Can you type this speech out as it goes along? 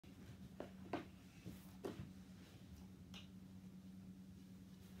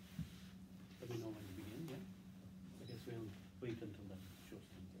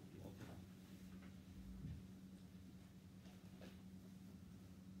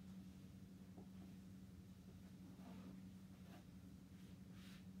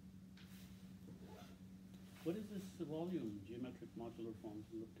volume, geometric modular forms,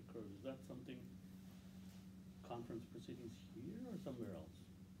 elliptic curves. Is that something, conference proceedings here or somewhere else?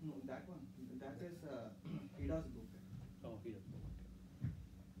 No, that one. That is Hida's book. Oh, here. Okay.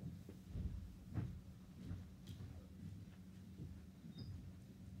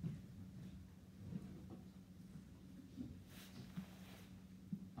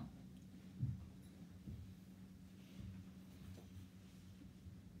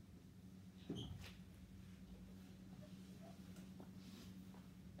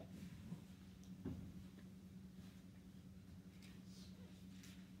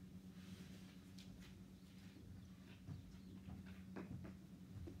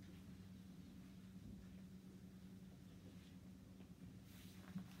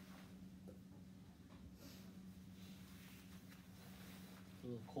 A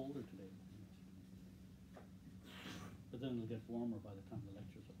little colder today, but then it'll get warmer by the time the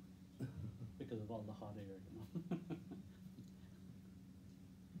lecture's over because of all the hot air, you know.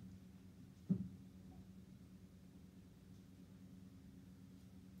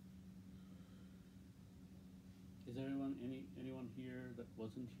 Is there anyone here that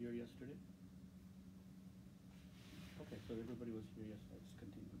wasn't here yesterday? Okay, so everybody was here yesterday. Let's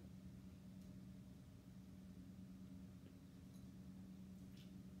continue.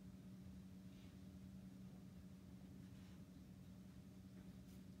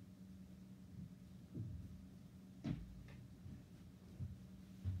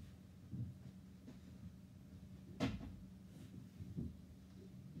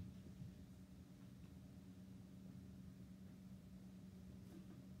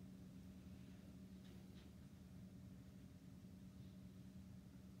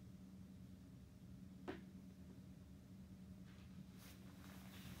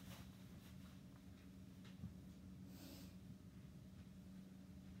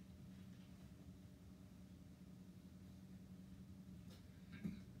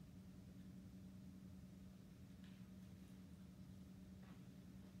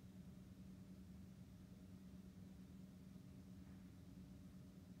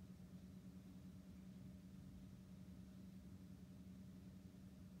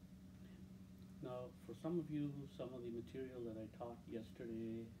 Now, for some of you, some of the material that I taught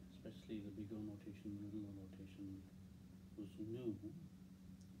yesterday, especially the big O notation, little O notation, was new.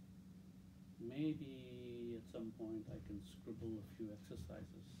 Maybe at some point I can scribble a few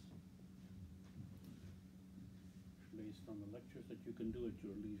exercises based on the lectures that you can do at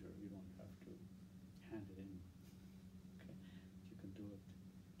your leisure. You don't have to hand it in. Okay, you can do it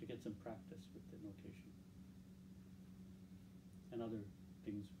to get some practice with the notation and other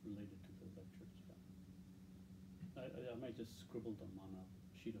things related to the lectures. I might just scribble them on a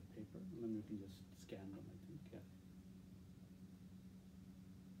sheet of paper, and then you can just scan them, I think, yeah.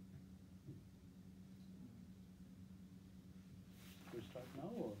 Should we start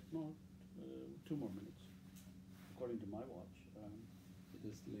now, or no? 2 more minutes, according to my watch. It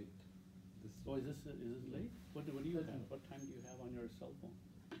is late. Oh, is this late? What do you have? What time do you have on your cell phone?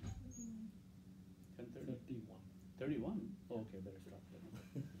 10:30? 31. 31? Oh, okay, better stop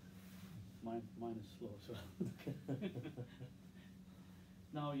then. Mine is slow, so.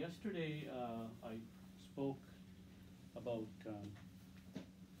 Now, yesterday I spoke about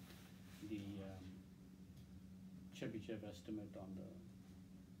the Chebyshev estimate on the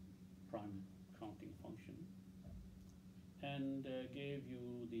prime counting function, and gave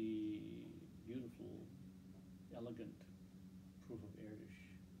you the beautiful, elegant proof of Erdős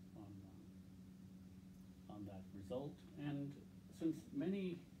on that result. And since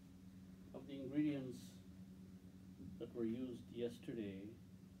many of the ingredients that were used yesterday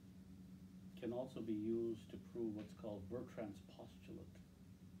can also be used to prove what's called Bertrand's postulate,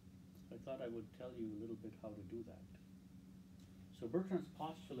 I thought I would tell you a little bit how to do that. So Bertrand's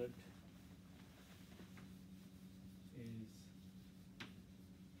postulate is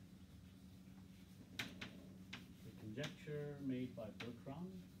the conjecture made by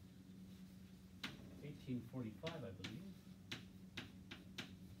Bertrand, 1845, I believe.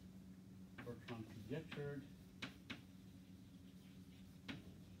 Bertrand conjectured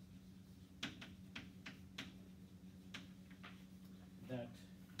that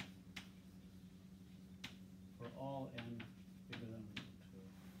for all n bigger than or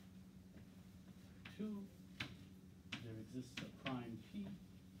equal to 2, there exists a prime p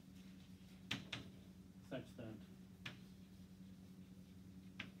such that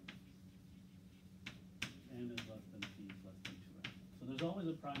n is less than p is less than 2n. So there's always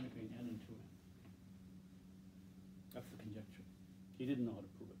a prime between n and 2n. That's the conjecture. He didn't know how to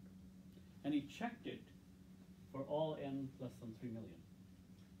prove it. And he checked it for all n less than 3 million.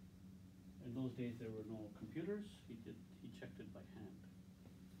 And In those days, there were no computers. He checked it by hand.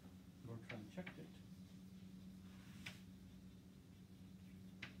 Bertrand checked it.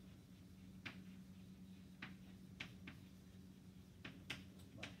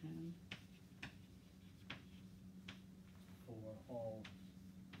 By hand for all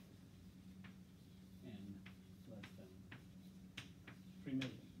n less than 3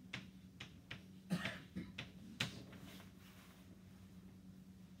 million.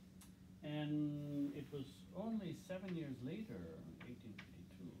 And it was only 7 years later,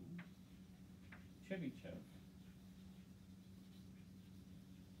 1852, Chebyshev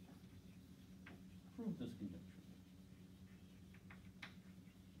proved this conjecture.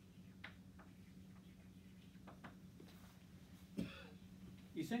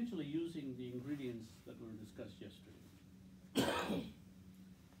 Essentially using the ingredients that were discussed yesterday.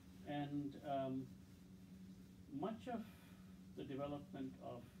 And much of the development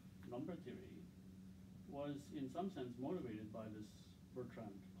of number theory was in some sense motivated by this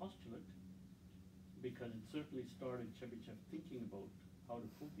Bertrand postulate, because it certainly started Chebyshev thinking about how to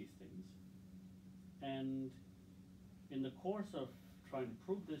prove these things. And in the course of trying to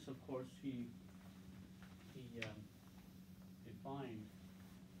prove this, of course, he defined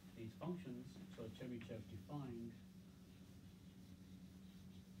these functions. So Chebyshev defined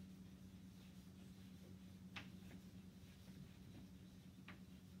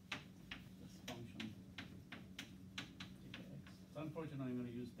this function theta x. So unfortunately, I'm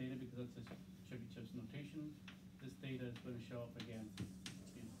going to use theta because that's Chebyshev's notation. This theta is going to show up again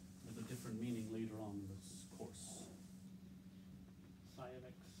with a different meaning later on in this course. Psi of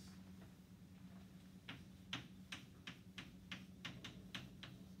x.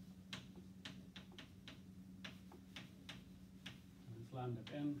 Lambda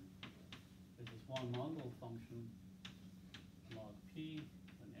of n, this is one monodal function, log p,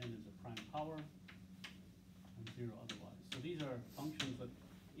 when n is a prime power, and 0 otherwise. So these are functions that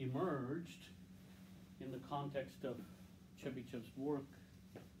emerged in the context of Chebyshev's work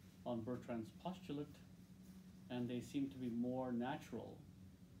on Bertrand's postulate, and they seem to be more natural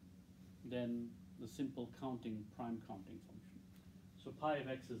than the simple counting, prime counting function. So pi of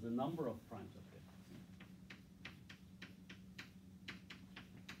x is the number of primes of x.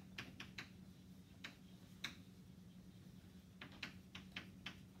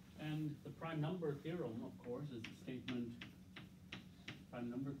 And the prime number theorem, of course, is the statement, prime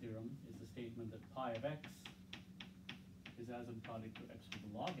number theorem is the statement that pi of x is asymptotic to x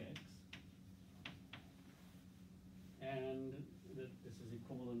with log x. And this is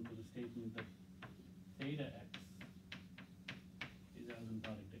equivalent to the statement that theta x is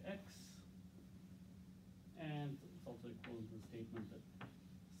asymptotic to x. And it's also equivalent to the statement that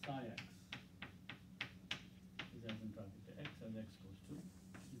psi x is asymptotic to x as x goes to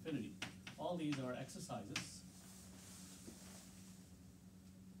infinity. All these are exercises.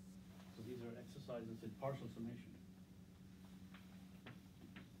 So these are exercises in partial summation.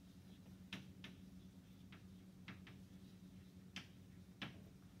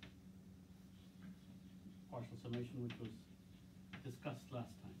 Partial summation, which was discussed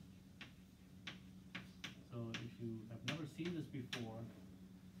last time. So if you have never seen this before,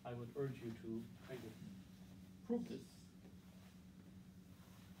 I would urge you to kind of prove this.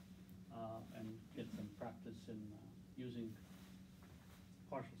 And get some practice in using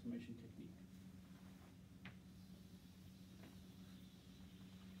partial summation technique.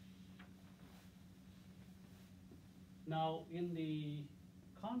 Now, in the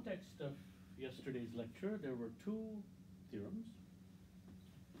context of yesterday's lecture, there were two theorems.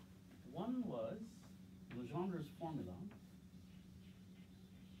 One was Legendre's formula,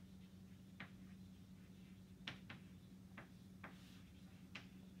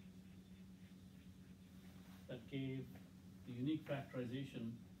 that gave the unique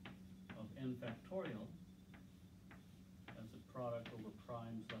factorization of n factorial as a product over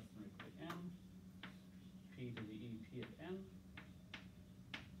primes less than or equal to n, p to the ep at n,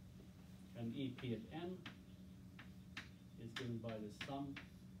 and ep at n is given by the sum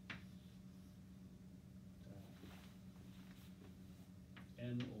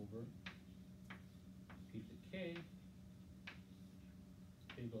n over p to the k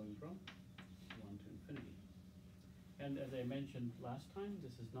going from 1 to infinity. And as I mentioned last time,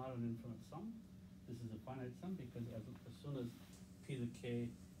 this is not an infinite sum. This is a finite sum because as soon as p to the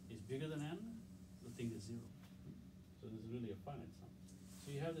k is bigger than n, the thing is 0. So this is really a finite sum. So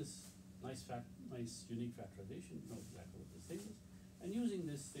you have this nice unique factorization. You know exactly what this thing is. And using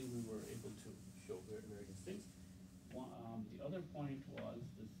this thing, we were able to show various things. The other point was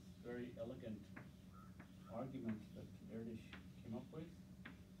this very elegant argument that Harish came up with,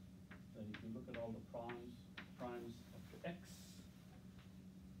 that if you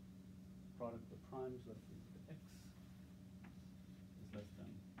times left equal to x is less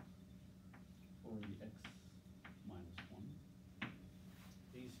than already x minus 1.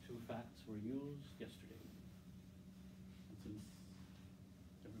 These two facts were used yesterday. And since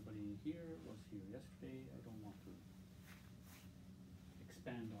everybody here was here yesterday, I don't want to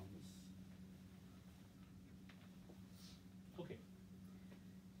expand on this. Okay.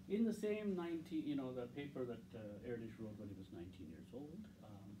 In the same the paper that Harish wrote when he was 19 years old,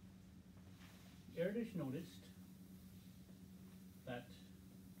 Harish noticed that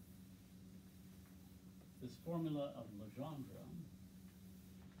this formula of Legendre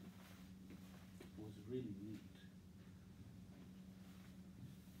was really neat.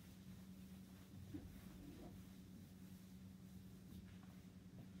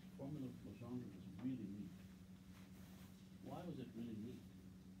 Formula of Legendre was really neat. Why was it really neat?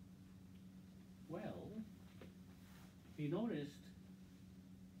 Well, he noticed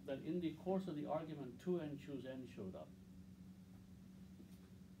that in the course of the argument, 2n choose n showed up.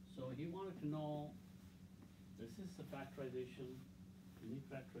 So he wanted to know, this is the factorization, unique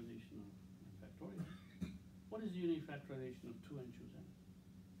factorization of n factorial. What is the unique factorization of 2n choose n?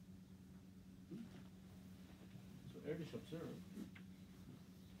 So Harish observed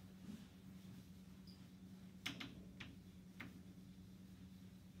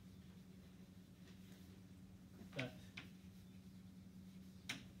that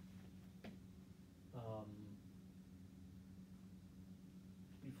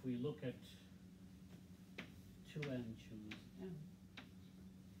if we look at 2n choose n,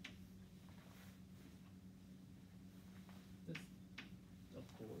 this, of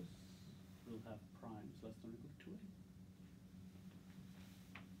course, will have primes less than or equal to 2n.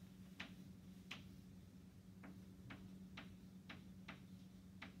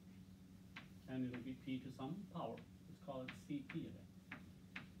 And it'll be p to some power. Let's call it Cp of n.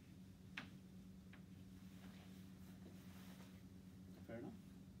 Fair enough?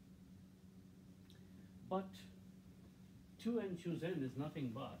 But 2n choose n is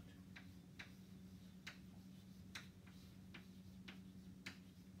nothing but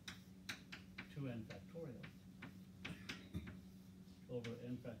n factorial over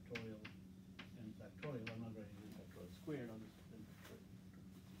n factorial, n factorial. I'm not writing n factorial squared, I'll just n factorial,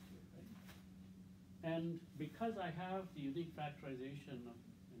 right? And because I have the unique factorization of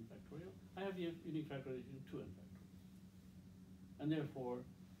n factorial, I have the unique factorization of 2n factorial. And therefore,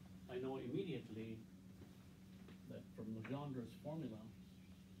 I know immediately that from Legendre's formula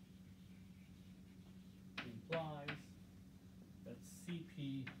implies that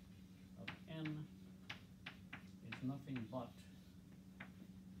Cp of n is nothing but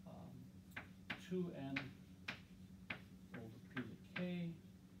 2n over p to the k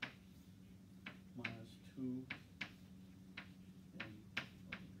minus 2n over p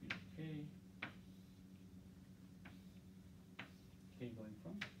to the k, k going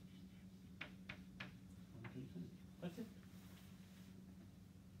from 1 to infinity. That's it.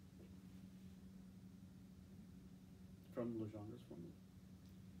 From Legendre's formula.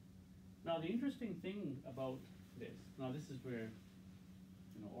 Now the interesting thing about this, now this is where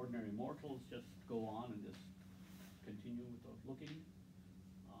ordinary mortals just go on and just continue without looking,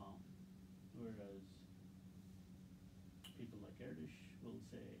 whereas people like Harish will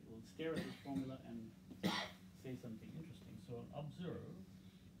stare at this formula and say something interesting. So observe,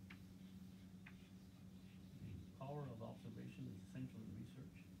 the power of observation is essential in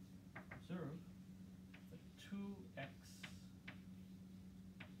research. Observe that 2x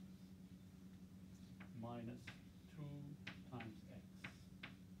minus 2 times x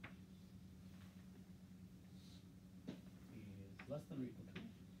is less than or equal to,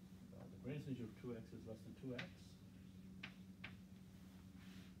 the greatest integer of 2x is less than 2x.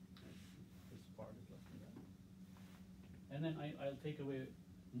 This part is less than that. And then I'll take away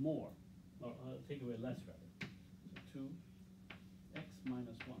more, or I'll take away less rather. So 2x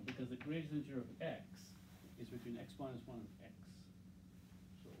minus 1, because the greatest integer of x is between x minus 1 and x.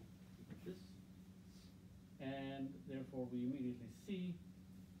 So we put this. And therefore we immediately see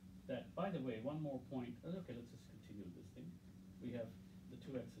that, by the way, one more point. Okay, let's just continue this thing. We have the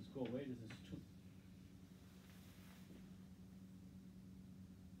 2x's go away, this is 2.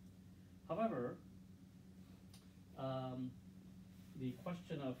 However, the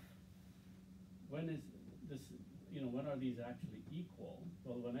question of when is this, when are these actually equal?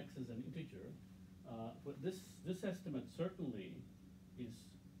 Well, when x is an integer, but this estimate certainly is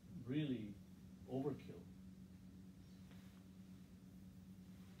really overkill.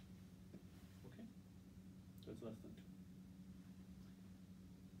 Okay, so it's less than 2.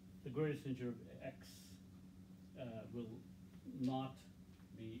 The greatest integer of x will not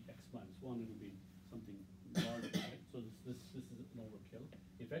be x minus 1, it will be something larger, right? So this is an overkill.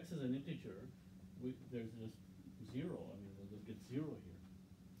 If x is an integer, there's just zero. I mean, we'll just get zero here.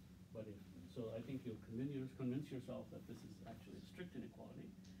 But so I think you'll convince yourself that this is actually a strict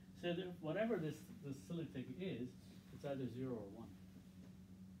inequality. So that whatever this silly thing is, it's either 0 or 1.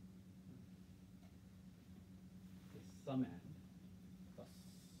 The summand, thus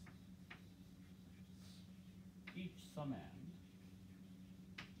each summand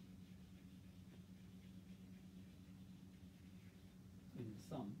in the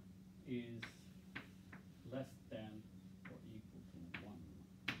sum is less than or equal to 1.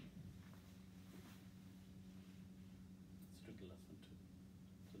 Strictly less than 2.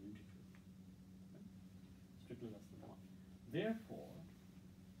 It's an integer. Right? Strictly less than 1. Therefore,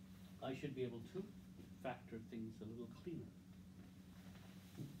 I should be able to factor things a little cleaner.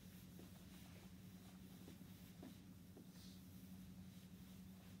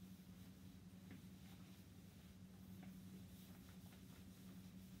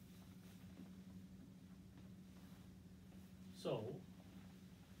 So,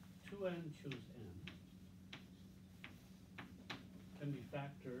 2n choose n can be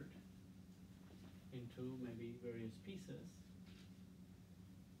factored into maybe various pieces.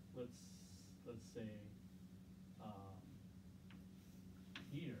 Let's say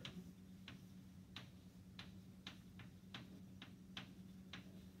here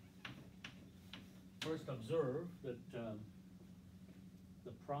first observe that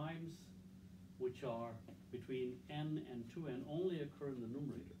the primes which are between n and 2n only occur in the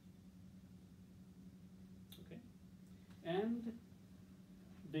numerator. Okay? And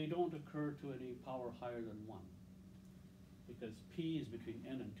they don't occur to any power higher than 1. Because p is between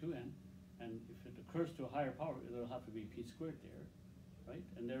n and 2n, and if it occurs to a higher power, it'll have to be p squared there, right?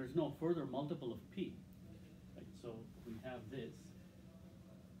 And there is no further multiple of p. Right? So we have this.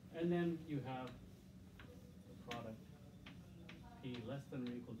 And then you have the product p less than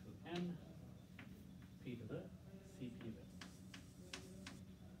or equal to n, p to the cp of s.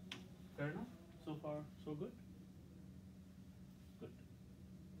 Fair enough? So far, so good? Good.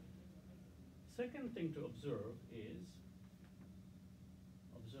 Second thing to observe is,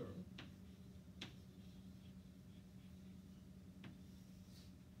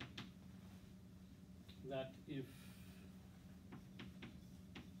 that if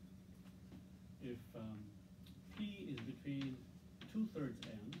p is between 2/3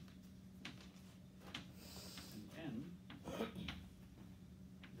 n and n,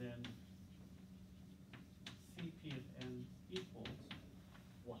 then Cp of n equals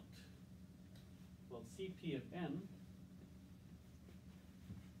what? Well, Cp of n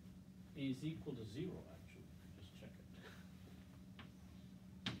is equal to 0, actually. Just check it.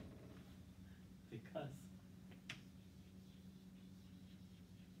 Because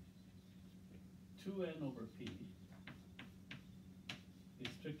 2n over p is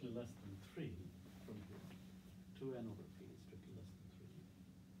strictly less than 3 from here. 2n over p is strictly less than 3.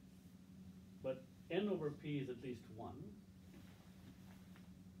 But n over p is at least 1.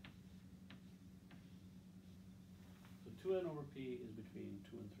 So 2n over p is between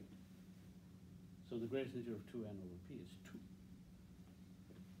 2 and 3. So the greatest integer of 2n over p is 2.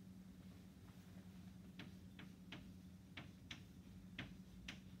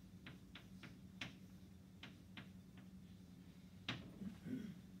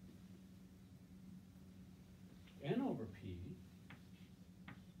 n over p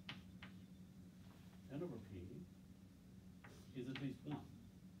is at least 1.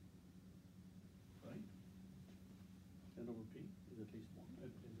 Right? N over p is at least 1.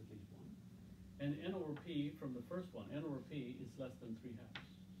 And n over p from the first one, n over p is less than 3/2.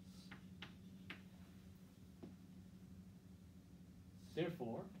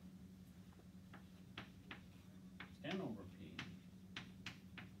 Therefore, n over p is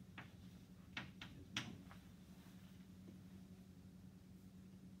 1.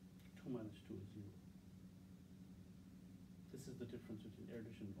 2 minus 2 is 0. This is the difference between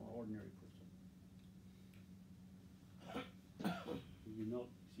erudition or ordinary person. You know,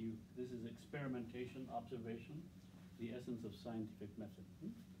 see, this is experimentation, observation, the essence of scientific method.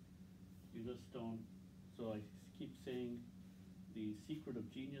 You just don't, so I keep saying the secret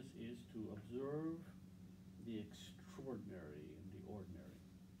of genius is to observe the extraordinary in the ordinary.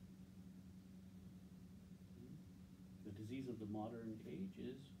 The disease of the modern age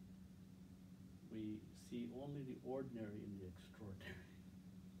is we see only the ordinary in the extraordinary.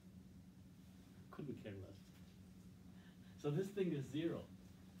 Couldn't care less. So this thing is 0.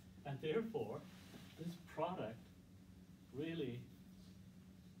 And therefore, this product really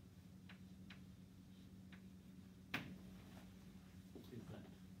is that.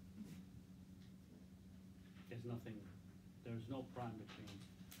 nothing, there's no prime between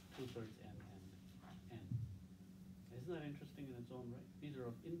 2/3 n and n. Isn't that interesting in its own right? These are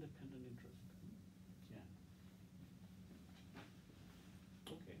of independent interest. Yeah.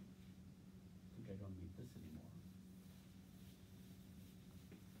 Okay. I think I don't need this anymore.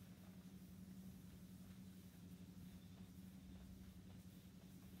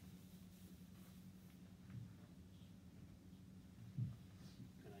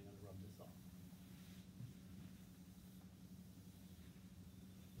 And I'm going to rub this off.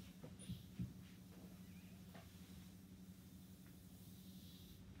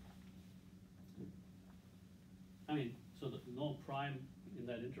 I mean, so that no prime in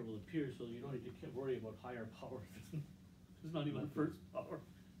that interval appears, so you don't need to worry about higher powers. There's not even first power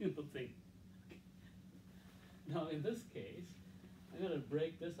in the thing. Now, in this case, I'm going to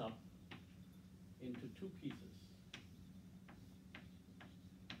break this up into two pieces.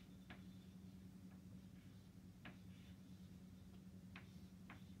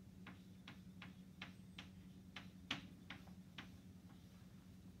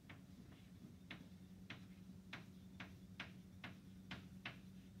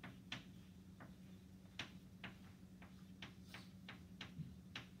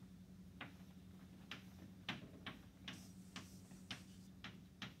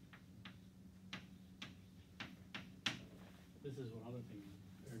 This is one other thing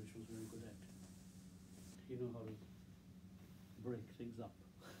Harish was very good at. He knew how to break things up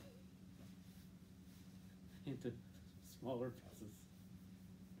into smaller pieces.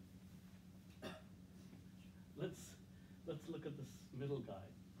 Let's look at this middle guy.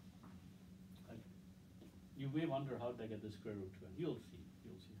 You may wonder how did I get the square root to n. You'll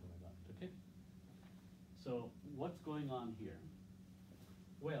see how I got it, okay? So what's going on here?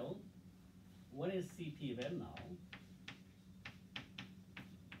 Well, what is Cp of n now?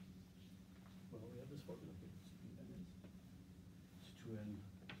 Well, we have this formula here. Cp of n is 2n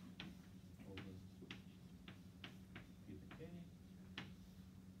over p to the k.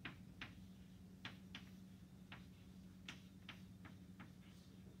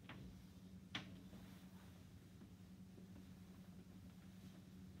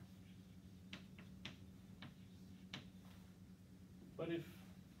 But if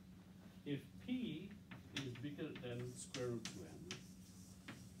p is bigger than square root 2n,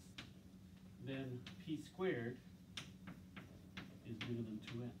 then p squared is bigger than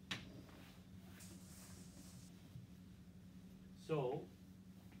 2n. So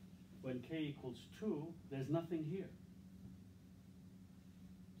when k equals 2, there's nothing here.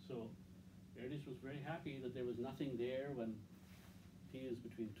 So Harish was very happy that there was nothing there when p is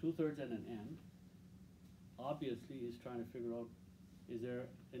between 2/3 and an n. Obviously, he's trying to figure out, is there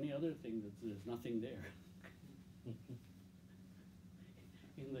any other thing that there's nothing there?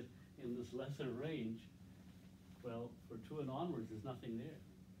 in this lesser range, well, for 2 and onwards, there's nothing there.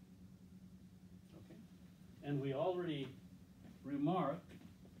 Okay? And we already remarked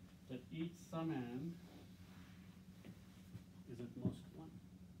that each summand is at most 1.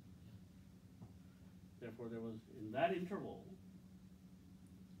 Therefore, there was, in that interval,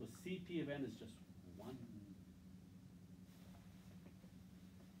 the Cp of n is just 1.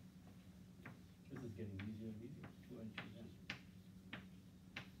 This is getting easier and easier. 2n choose n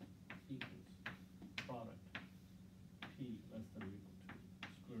equals product p less than or equal to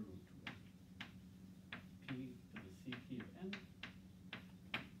square root 2n. P to the Cp of n,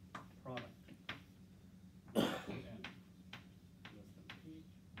 product n less than p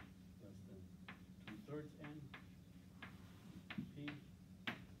less than 2/3 n, p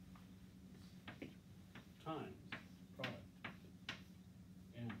times product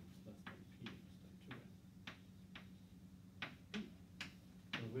n less than p less than 2n.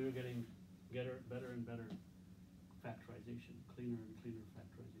 So we were getting better and better factorization, cleaner and cleaner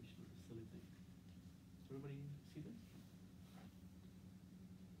factorization of this silly thing. Does everybody see this?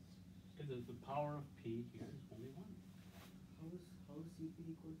 Because the power of p here is only 1. How is Cp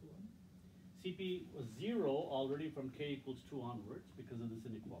equal to 1? Cp was 0 already from k equals 2 onwards because of this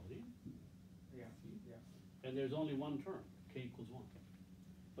inequality. Yeah, yeah. And there's only one term, k equals 1.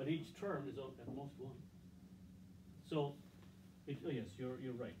 But each term is at most 1. So, oh yes,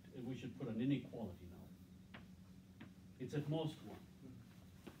 you're right. And we should put an inequality now. It's at most 1.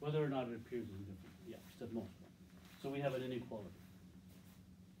 Whether or not it appears is different. Yeah, it's at most 1. So we have an inequality.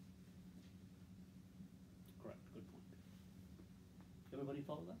 Correct, good point. Everybody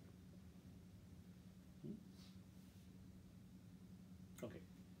follow that? Okay.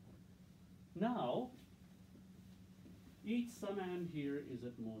 Now, each summand here is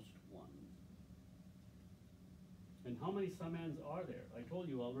at most 1. And how many summands are there? I told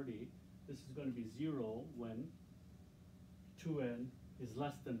you already, this is going to be 0 when 2n is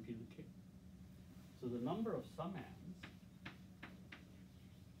less than p to the k. So the number of summands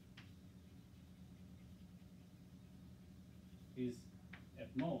is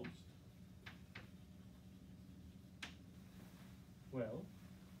at most, well,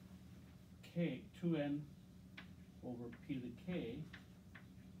 k, 2n over p to the k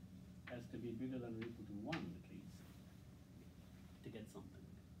has to be bigger than or equal to 1 at least to get something.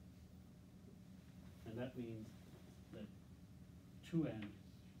 And that means that 2n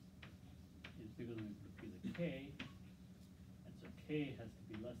is bigger than or equal to p to the k, and so k has to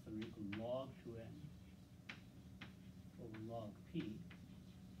be less than or equal to log 2n over log p,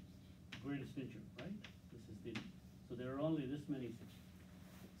 greatest integer, right? This is the, so there are only this many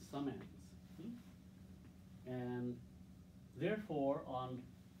summands. And therefore, on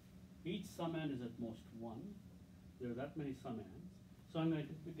each summand is at most 1. There are that many summands. So I'm going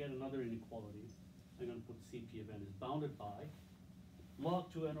to get another inequality. I'm going to put Cp of n is bounded by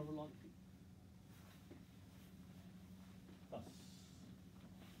log 2n over log p. Thus,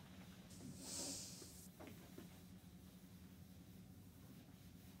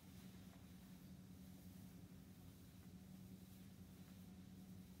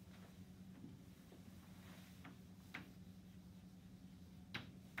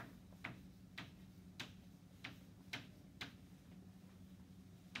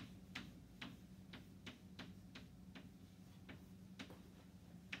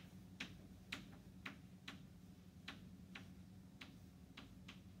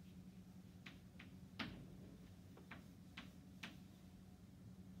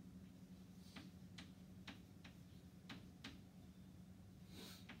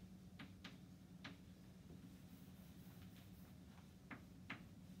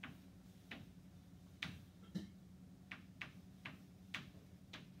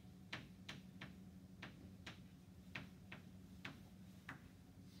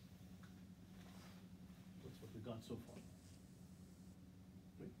 got so far.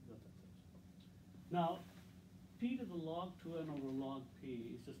 Right, we got that so far. Now, p to the log 2n over log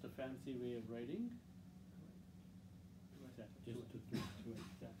p is just a fancy way of writing. Exactly. Just to 2n,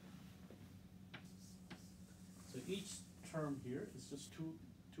 exactly. So each term here is just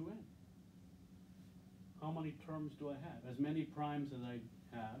 2n. How many terms do I have? As many primes as I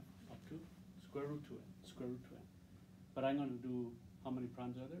have up to square root 2n. But I'm going to do, how many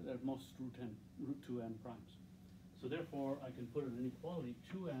primes are there? There are most root 2n primes. So therefore, I can put an inequality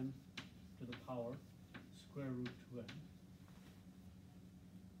 2n to the power square root 2n.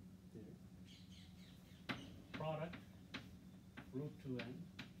 There. Product root 2n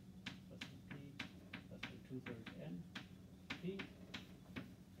less than p less than 2/3 n p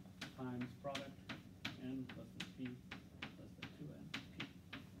times product n less than p less than 2n p.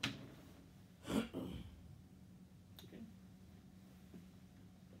 Okay.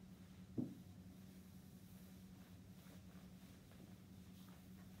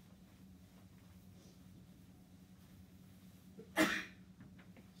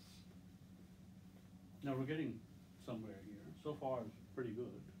 Now we're getting somewhere here. So far it's pretty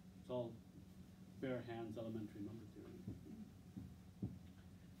good. It's all bare hands elementary number theory.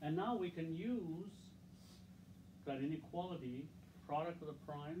 And now we can use that inequality, product of the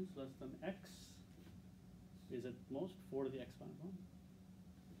primes less than x is at most 4 to the x minus 1.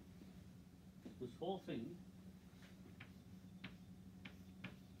 This whole thing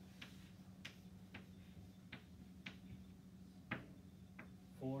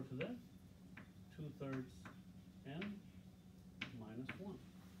four to the 2/3 n minus 1.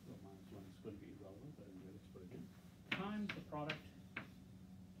 Well, minus 1 is going to be irrelevant, but anyway, let's put it in. Times the product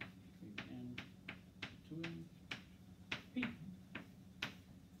between n, 2n, p.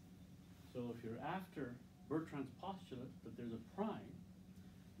 So if you're after Bertrand's postulate that there's a prime,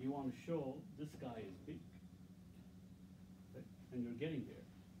 you want to show this guy is big. Right? And you're getting there.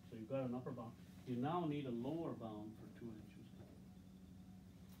 So you've got an upper bound. You now need a lower bound for 2n.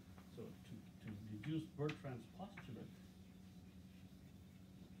 So to deduce Bertrand's postulate,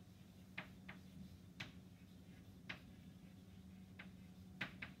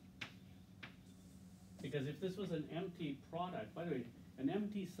 because if this was an empty product, by the way, an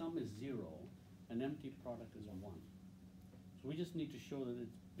empty sum is 0, an empty product is 1. So we just need to show that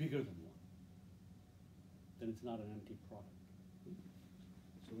it's bigger than 1. Then it's not an empty product.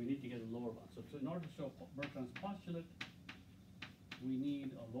 So we need to get a lower bound. So in order to show Bertrand's postulate, we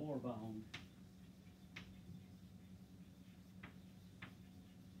need a lower bound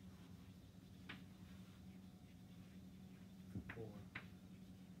for 2n.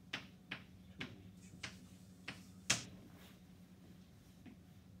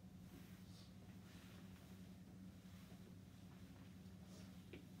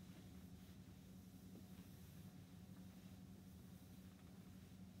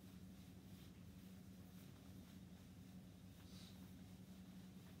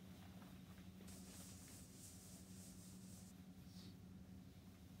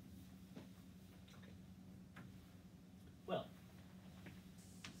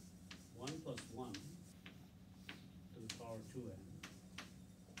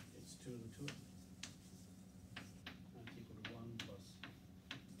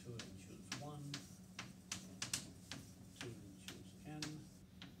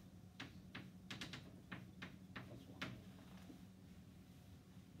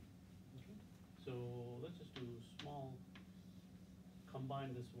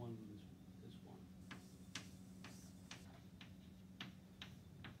 combine this one with this one.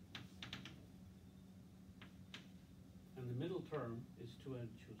 And the middle term is 2n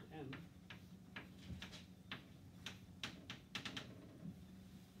choose n.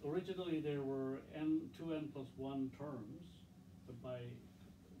 Originally there were 2n plus 1 terms, but by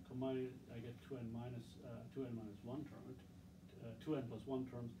combining I get 2n minus 1 term, 2n plus 1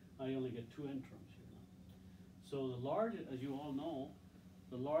 terms, I only get 2n terms here now. So the largest, as you all know,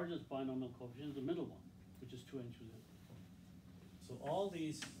 the largest binomial coefficient is the middle one, which is 2n choose n. So all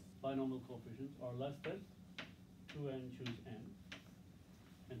these binomial coefficients are less than 2n choose n.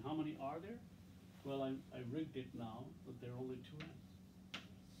 And how many are there? Well, I rigged it now, but there are only 2n.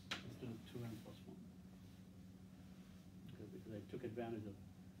 Instead of 2n plus 1. Okay, because I took advantage of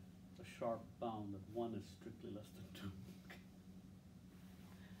a sharp bound that 1 is strictly less than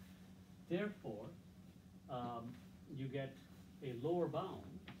 2. Therefore, you get a lower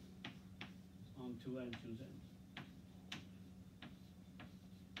bound on 2n choose n.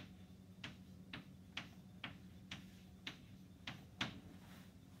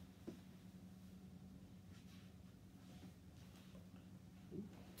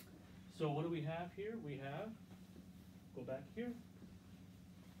 So what do we have here? We have, go back here.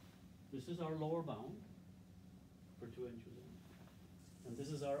 This is our lower bound for 2n choose n. And this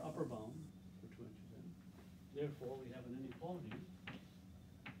is our upper bound for 2n choose n. Therefore, we have an inequality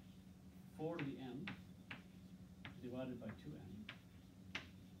 4 to the n divided by 2n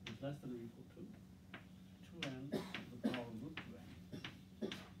is less than or equal to 2n to the power root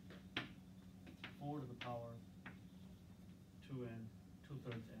 2n. 4 to the power 2n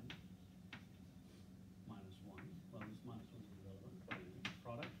 2/3 n. Minus 1. Well, this minus 1 is irrelevant, but anyway,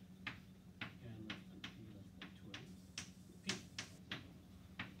 product. N less than p less than 2n. P.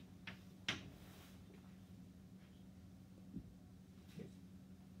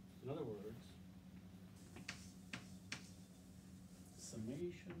 In other words,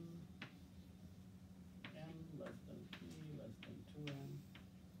 summation n less than p less than 2n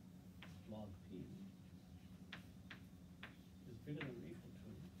log p is bigger than or equal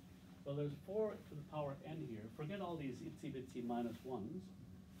to. Well, there's 4 to the power n here. Forget all these itsy bitsy minus 1s.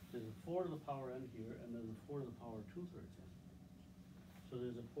 There's a 4 to the power n here, and there's a 4 to the power 2/3 n. So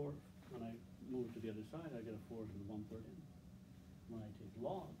there's a 4, when I move to the other side, I get a 4 to the 1/3 n. When I take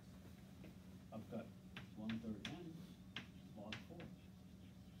logs, I've got 1/3 n log 4.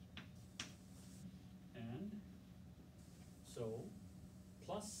 And so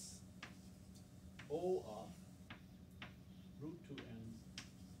plus O of root 2n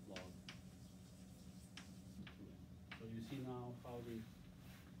log 2n. So you see now how the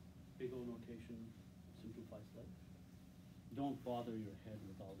big O notation simplifies life. Don't bother your head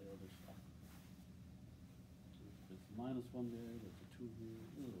with all the other stuff. There's a minus 1 there, there's a 2 here.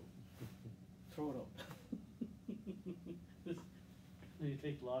 Ew. Throw it out. This, when you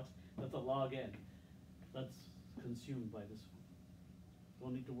take logs, that's a log n. That's consumed by this one.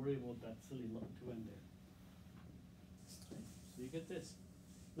 Don't need to worry about that silly log 2n there. Okay, so you get this.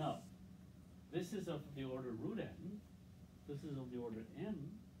 Now, this is of the order root n. This is of the order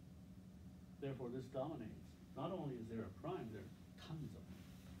n. Therefore, this dominates. Not only is there a prime, there are tons of them.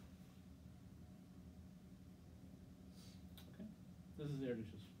 Okay? This is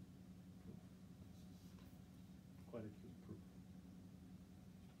Erdős's proof. Quite a cute proof.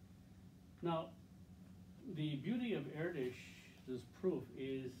 Now, the beauty of Erdős's proof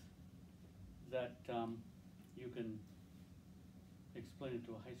is that you can explain it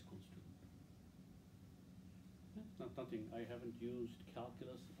to a high school student. It's not nothing. I haven't used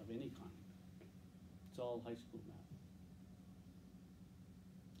calculus of any kind. It's all high school math.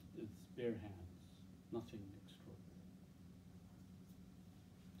 It's bare hands, nothing extraordinary.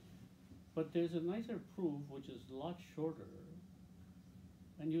 But there's a nicer proof which is a lot shorter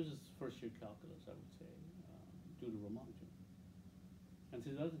and uses first year calculus, I would say, due to Ramanujan. And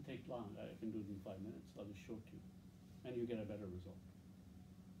since it doesn't take long, I can do it in 5 minutes, I'll just show it to you. And you get a better result,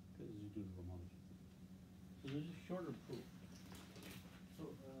 because you do the Ramanujan. So there's a shorter proof.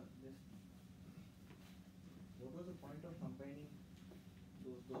 So what was the point of combining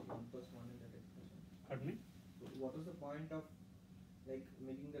those 1 plus 1 in that expression? Pardon me? So what was the point of like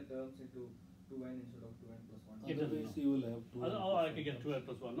making the terms into 2n instead of 2n plus 1? It doesn't Otherwise, know. you will have 2n. Oh, I could get 2n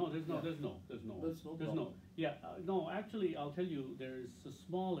plus 1. No, there's no. There's no problem. Yeah, no, actually, I'll tell you, there's a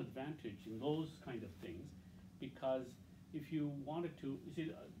small advantage in those kind of things, because if you wanted to, you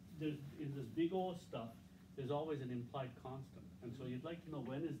see, there's, in this big O stuff, there's always an implied constant. And so you'd like to know,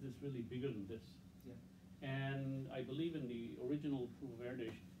 when is this really bigger than this? Yeah. And I believe in the original proof of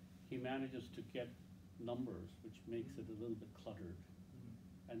Erdős, he manages to get numbers, which makes it a little bit cluttered.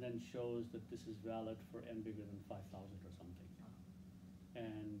 and then shows that this is valid for n bigger than 5,000 or something.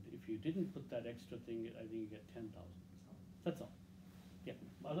 And if you didn't put that extra thing, I think you get 10,000. That's all. Yeah.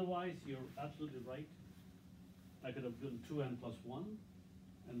 Otherwise, you're absolutely right. I could have done 2n plus 1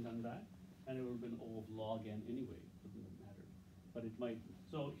 and done that, and it would have been O of log n anyway. It wouldn't have mattered. But it might.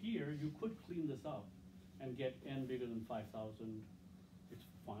 So here, you could clean this up and get n bigger than 5,000. It's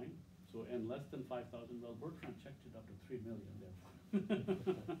fine. So n less than 5,000. Well, Bertrand checked it up to 3 million there.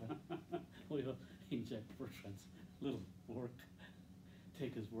 We'll inject Bertrand's little work.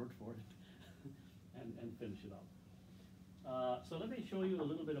 Take his word for it, and finish it up. So let me show you a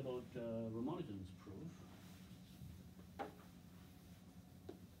little bit about Ramanujan's proof.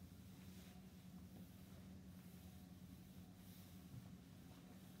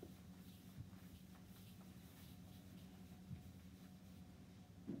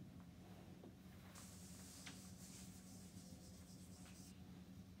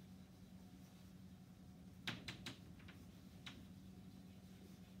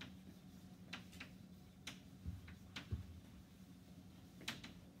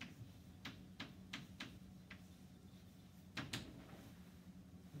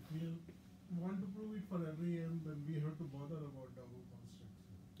 Want to prove it for every n, then we have to bother about double constants.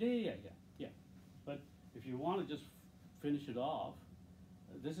 Yeah. But if you want to just finish it off,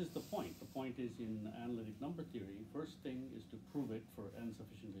 this is the point. The point is in analytic number theory, first thing is to prove it for n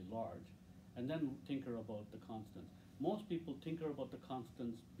sufficiently large, and then tinker about the constants. Most people tinker about the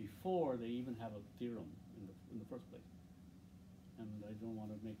constants before they even have a theorem in the first place. And I don't want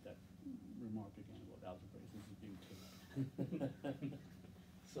to make that remark again about algebra. This is being taken.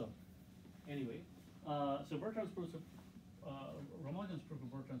 So, anyway, so Bertrand's proof of Ramanujan's proof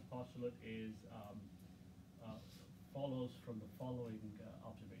of Bertrand's postulate is follows from the following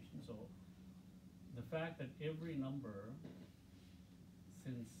observation. So, the fact that every number,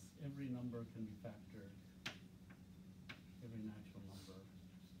 since every number can be factored, every natural number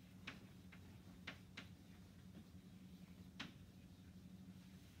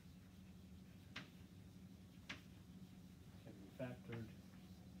can be factored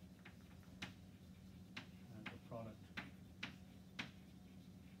as a product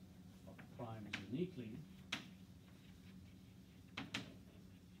of primes uniquely,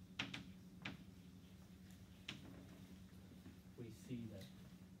 we see that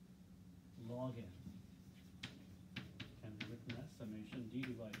log n can be written as summation d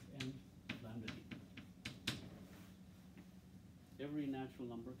divides n lambda d. Every natural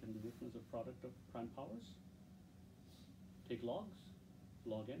number can be written as a product of prime powers. Take logs.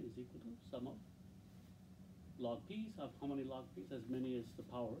 Log n is equal to sum of log p's. How many log p's? As many as the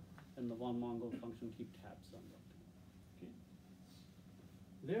power, and the von Mongol function keep tabs on that. Okay.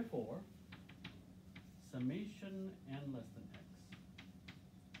 Therefore, summation n less than x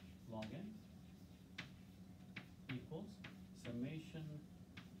log n equals summation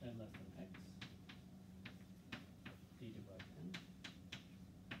n less than x d divided n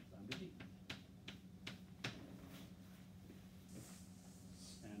lambda d.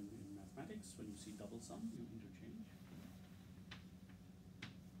 And in mathematics, when you see double sum, you interchange.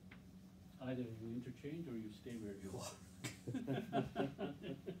 Either you interchange or you stay where you are.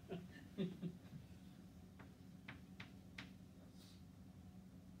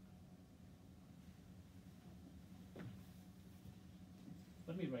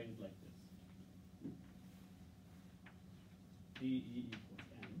 Let me write it like this. DE equals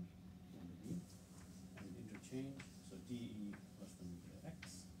n, lambda d, and interchange, so DE less than x,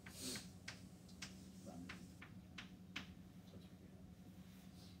 lambda d. That's what we have.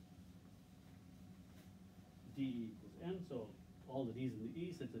 DE equals n, so all the d's in the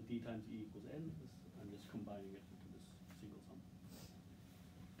e, since the d times e equals n, I'm just combining it into this single sum.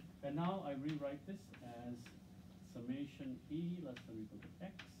 And now I rewrite this as summation e less than or equal to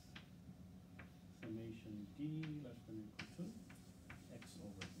x, summation d less than or equal to x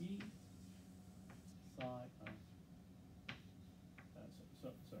over e, psi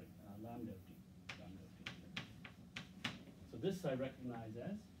of, lambda of d, lambda of d. So this I recognize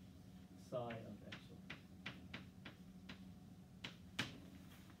as psi of x over.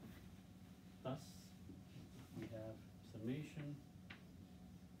 Thus, we have summation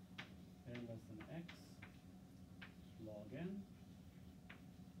n less than x log n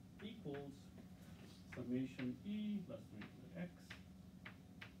equals summation e less than or equal to x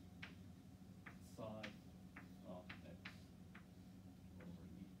psi of x over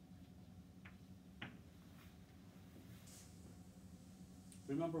e.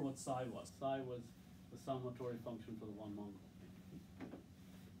 Remember what psi was. Psi was the summatory function for the von Mongol.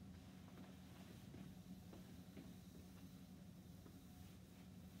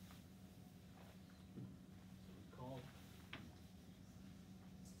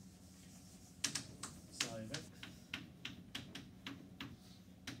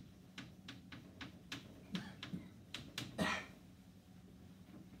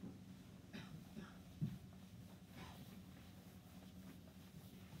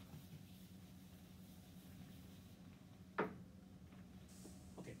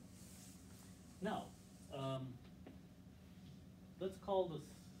 call this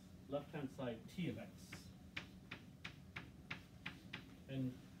left-hand side T of x.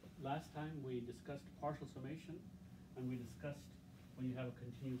 And last time we discussed partial summation, and we discussed when you have a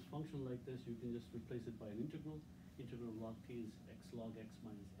continuous function like this, you can just replace it by an integral. Integral log t is x log x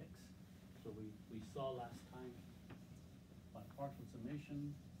minus x. So we saw last time by partial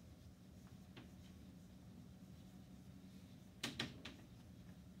summation,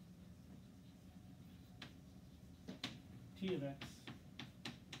 T of x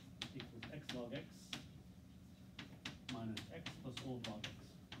equals x log x minus x plus O log x.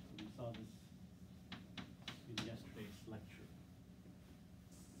 So we saw this in yesterday's lecture.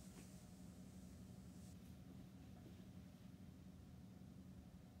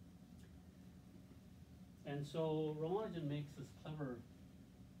 And so Ramanujan makes this clever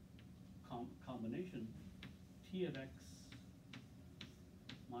combination, T of x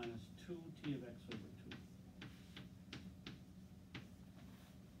minus 2 T of x over 2.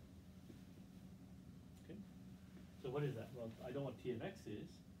 Okay, so what is that? Well, I know what T of x is,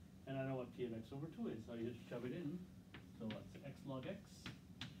 and I know what T of x over 2 is, so you just shove it in. So it's x log x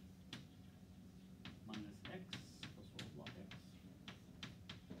minus x plus O log x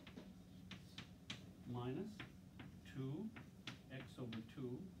minus 2 x over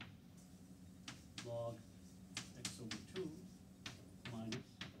 2 log x over 2 minus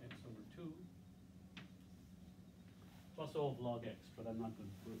x over 2 plus O of log x, but I'm not going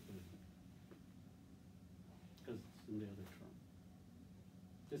to put it because it's in the other term.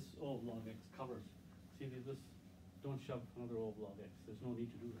 This O of log x covers. See this? Don't shove another O of log x. There's no need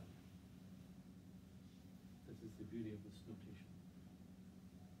to do that. This is the beauty of this notation.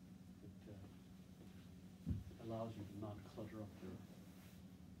 It allows you to not clutter up your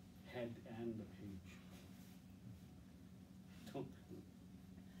head and the page. Don't.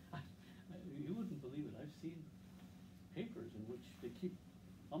 You wouldn't believe it. I've seen papers in which they keep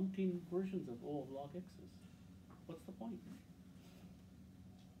umpteen versions of O of log x's. What's the point?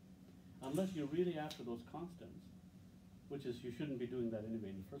 Unless you're really after those constants, which is you shouldn't be doing that anyway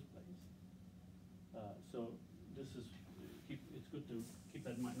in the first place. So this is, it's good to keep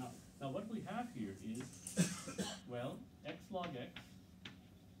that in mind. Now what we have here is, well, x log x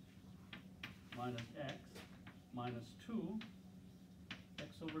minus x minus 2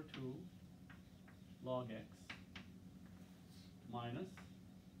 x over 2 log x minus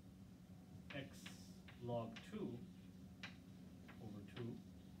x log 2 over 2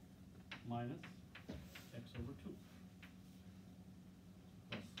 minus x over 2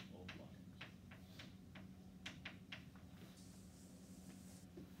 plus O log x.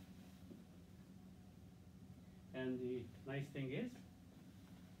 And the nice thing is,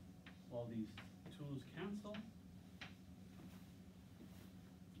 all these 2's cancel.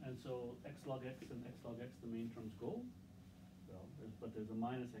 And so x log x and x log x, the main terms go. Well, but there's a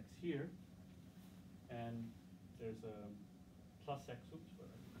minus x here, and there's a plus x. Oops, I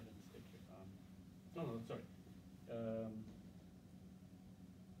made a mistake here. No, sorry.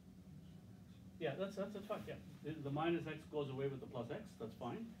 Yeah, that's fine. Yeah, the minus x goes away with the plus x. That's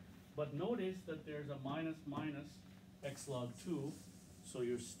fine. But notice that there's a minus minus x log 2, so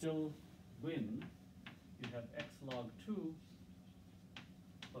you're still win. You have x log 2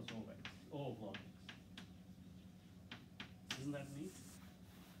 plus O of x, O of log x. Isn't that neat?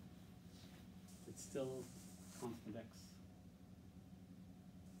 It's still constant x.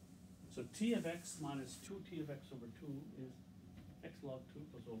 So T of x minus 2T of x over 2 is x log 2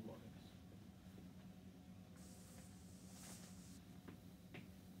 plus O of log x.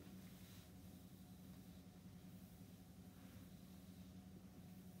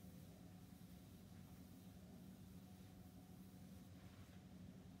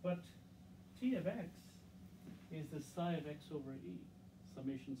 But T of x is the psi of x over e,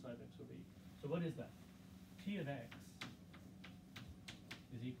 summation psi of x over e. So what is that? T of x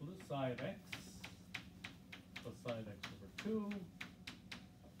is equal to psi of x plus psi of x over 2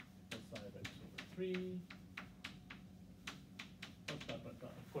 plus psi of x over 3 plus dot, dot,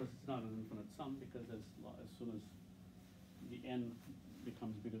 dot. Of course, it's not an infinite sum because as soon as the n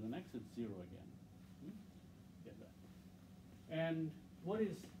becomes bigger than x, it's 0 again. Get that? And what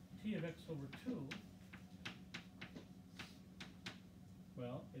is T of x over 2?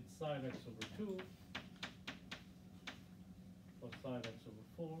 Well, it's psi of x over 2 plus psi of x over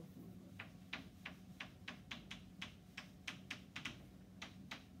 4.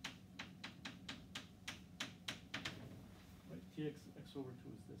 Right, Tx x over 2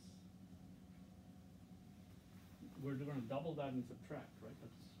 is this. We're going to double that and subtract, right?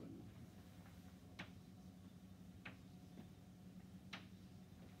 That's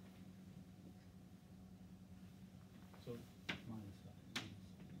so minus that.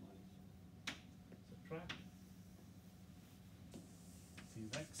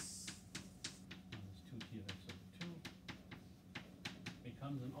 of x minus 2t of x over 2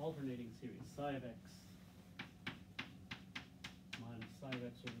 becomes an alternating series, psi of x minus psi of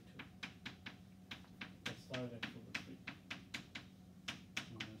x over 2 plus psi of x over 3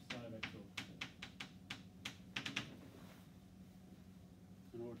 minus psi of x over 4.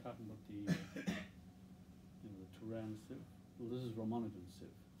 And we're talking about the the Turan sieve. Well, this is Ramanujan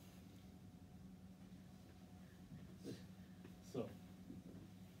sieve. So,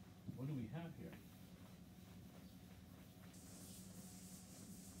 what do we have here?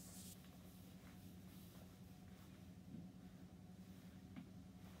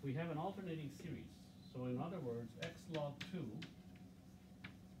 We have an alternating series. So in other words, x log 2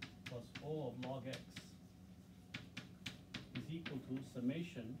 plus O of log x is equal to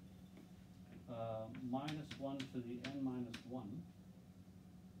summation minus 1 to the n minus 1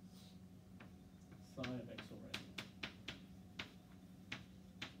 psi of x over n.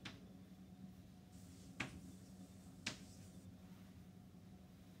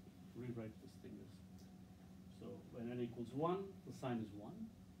 Rewrite this thing as, so when n equals 1, the sign is 1.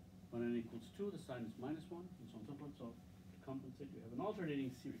 When n equals 2, the sign is minus 1, and so on and so forth. So to compensate, you have an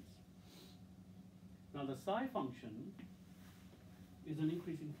alternating series. Now the psi function is an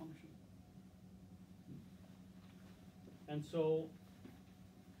increasing function. And so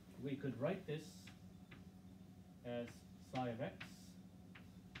we could write this as psi of x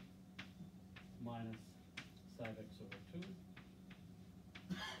minus psi of x over 2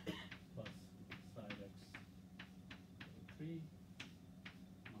 plus psi of x over 3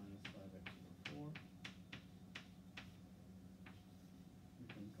 minus psi of x over 4. We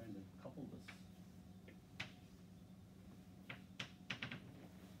can kind of couple this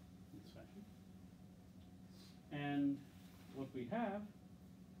in this fashion. And what we have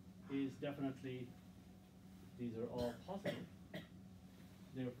is definitely, these are all positive.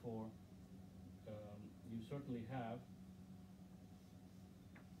 Therefore, you certainly have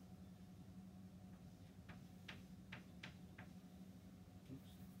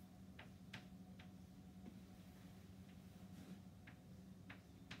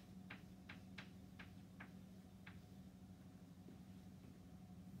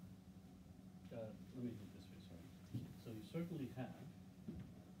let me do it this way, sorry. So you certainly have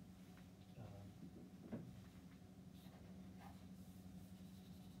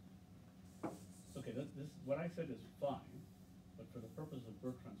okay, this what I said is fine, but for the purpose of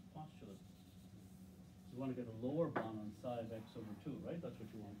Bertrand's postulate, you want to get a lower bound on psi of x over 2, right? That's what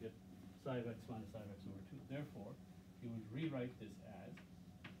you want to get, psi of x minus psi of x over 2. Therefore, you would rewrite this as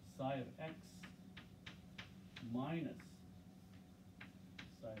psi of x minus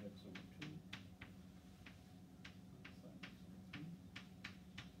psi of x over 2 minus psi of x over 3.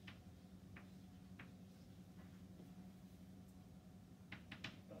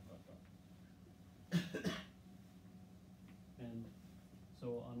 Dot, dot, dot. And so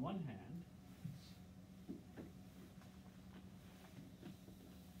on one hand,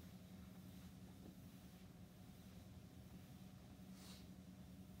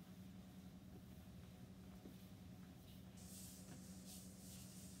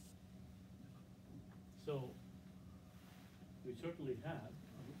 so we certainly have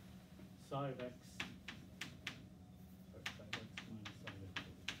psi of x, psi of x minus psi of x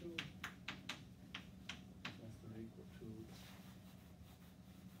over 2 less than or equal to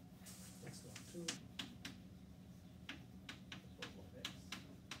x log 2 plus log x.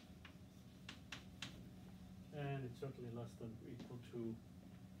 And it's certainly less than or equal to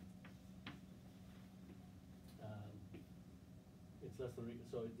it's less than or equal,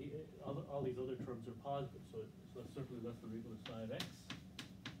 so all these other terms are positive, so it's certainly less than or equal to psi of x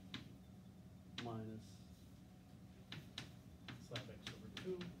minus psi of x over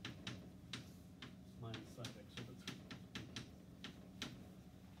 2 minus psi of x over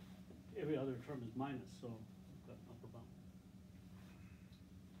 3. Every other term is minus, so we've got an upper bound.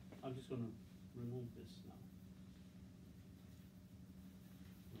 I'm just going to remove this now.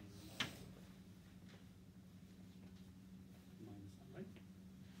 Minus that, right?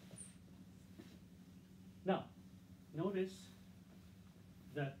 Now, notice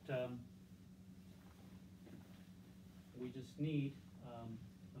that we just need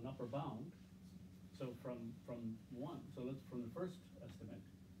an upper bound. So from 1, so let's from the first estimate.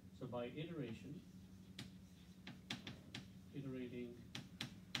 So by iterating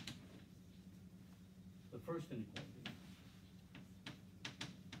the first inequality,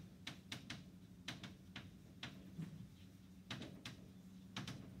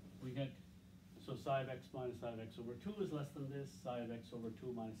 we get, so psi of x minus psi of x over 2 is less than this, psi of x over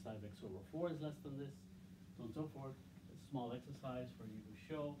 2 minus psi of x over 4 is less than this, so on and so forth. It's small exercise for you to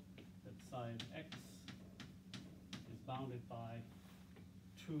show that psi of x is bounded by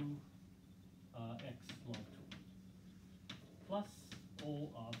 2 x log 2 plus O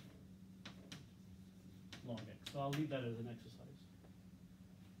of log x. So I'll leave that as an exercise.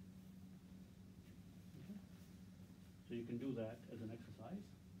 Okay. So you can do that as an exercise.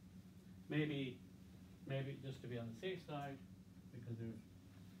 Maybe just to be on the safe side, because there's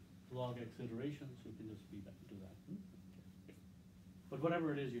log x iterations, you can just do that. But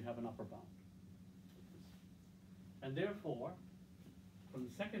whatever it is, you have an upper bound. And therefore, from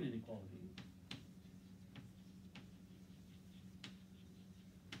the second inequality,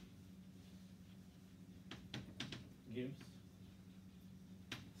 gives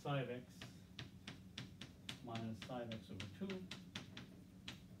psi of x minus psi of x over 2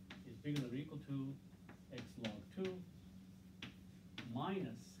 is bigger than or equal to x log 2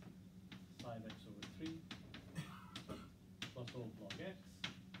 minus psi of x over 3 plus O of log x.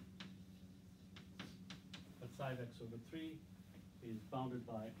 But psi of x over 3 is bounded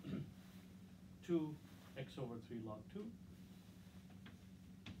by 2 x over 3 log 2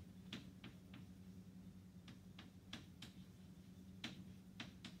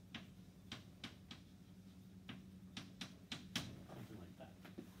 something like that.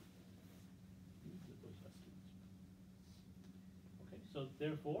 With those estimates. Okay, so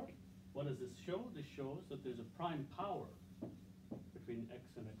therefore, what does this show? This shows that there's a prime power between x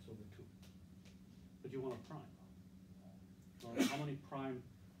and x over 2. But you want a prime. Well, how many primes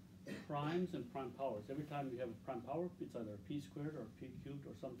and prime powers? Every time you have a prime power, it's either a p squared or a p cubed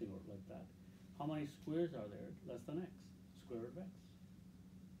or something like that. How many squares are there less than x? Square root of x.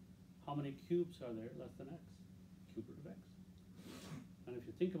 How many cubes are there less than x? Cube root of x. And if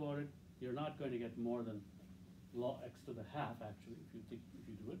you think about it, you're not going to get more than log x to the half, actually, if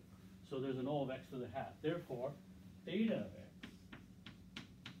you do it. So there's an O of x to the half. Therefore, theta of x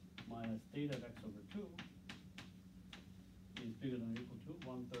minus theta of x over 2 is bigger than or equal to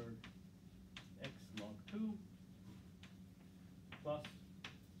 1/3 x log 2 plus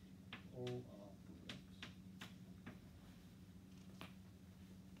O of root x.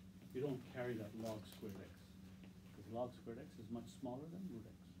 You don't carry that log squared x, because log squared x is much smaller than root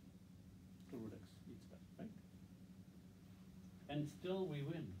x. So root x eats that, right? And still we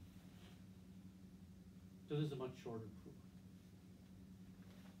win. So this is a much shorter proof.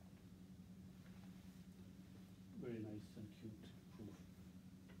 Very nice and cute proof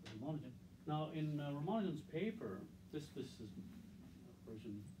for Ramanujan. Now in Ramanujan's paper, this is a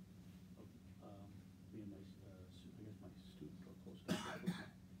version of me and my, I guess my student or postdoc,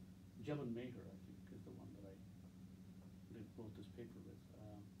 Jevon Maher, I think, is the one that I wrote this paper with.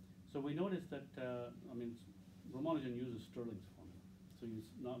 So we noticed that, Ramanujan uses Stirling's formula. So you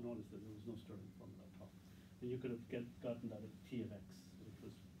not notice that there was no Stirling formula at all. And you could have gotten that at T of x, which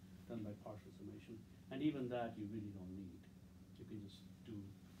was done by partial summation. And even that you really don't need. You can just do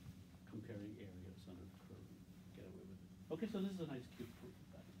comparing areas under the curve and get away with it. Okay, so this is a nice cute proof of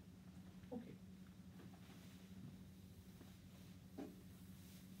that. Okay.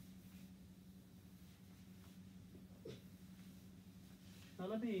 Now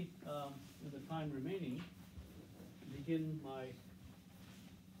let me, with the time remaining, begin my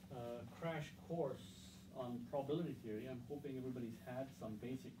crash course on probability theory. I'm hoping everybody's had some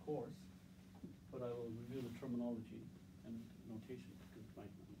basic course, but I will review the terminology and notation because it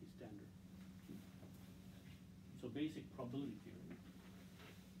might not be standard. So basic probability theory.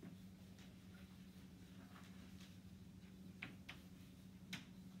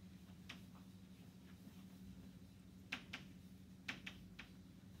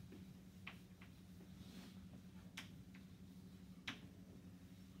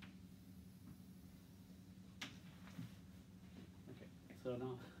 So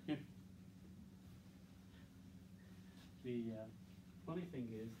now, the funny thing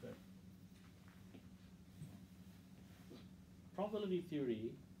is that probability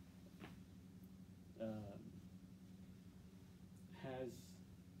theory has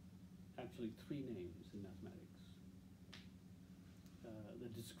actually 3 names in mathematics. The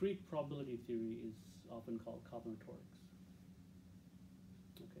discrete probability theory is often called combinatorics.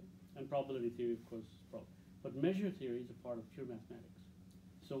 Okay, and probability theory, of course, but measure theory is a part of pure mathematics.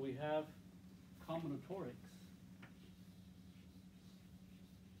 So we have combinatorics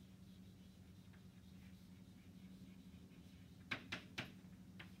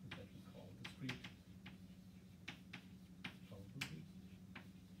which I can call discrete probability.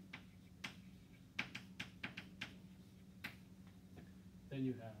 Then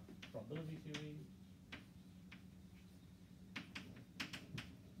you have probability theory.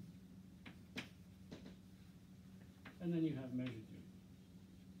 And then you have measure theory.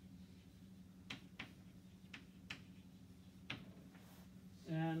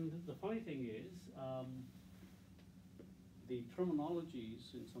 And the funny thing is, the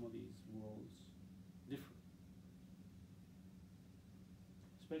terminologies in some of these worlds differ.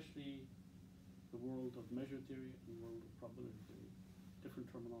 Especially the world of measure theory and the world of probability theory,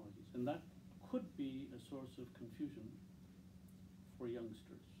 different terminologies. And that could be a source of confusion for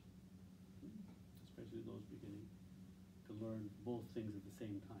youngsters, especially those beginning to learn both things at the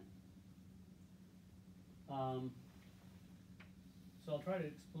same time. So I'll try to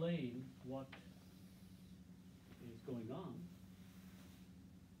explain what is going on.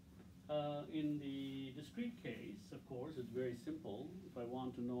 In the discrete case, of course, it's very simple. If I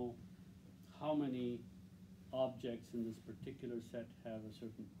want to know how many objects in this particular set have a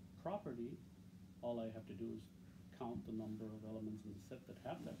certain property, all I have to do is count the number of elements in the set that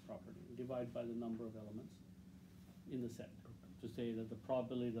have that property, and divide by the number of elements in the set to say that the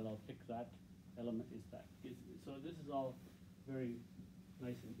probability that I'll pick that element is that. So this is all very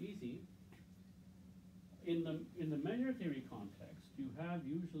nice and easy. In the measure theory context, you have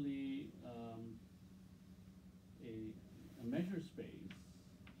usually a measure space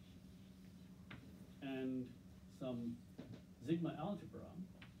and some sigma algebra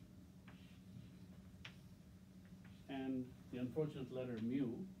and the unfortunate letter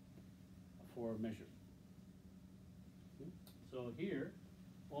mu for measure. Okay. So here,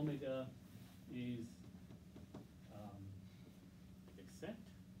 omega is except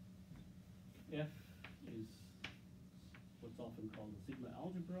F is what's often called the sigma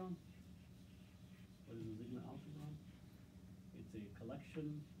algebra. What is the sigma algebra? It's a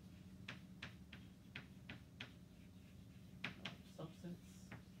collection of subsets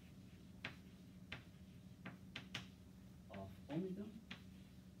of omega,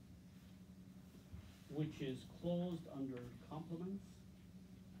 which is closed under complements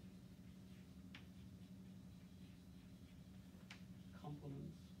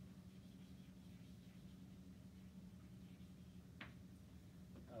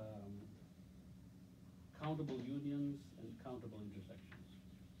countable unions and countable intersections.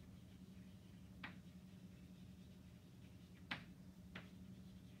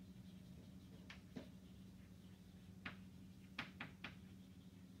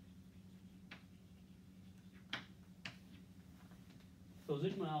 So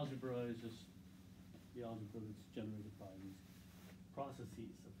sigma algebra is just the algebra that's generated by these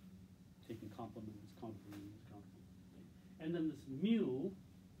processes of taking complements, countable unions, countable. And then this mu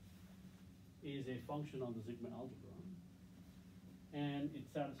is a function of the sigma algebra, and it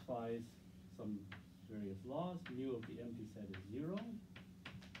satisfies some various laws. Mu of the empty set is 0,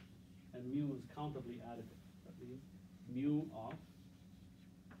 and mu is countably additive. That means mu of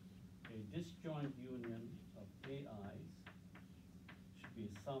a disjoint union of AIs should be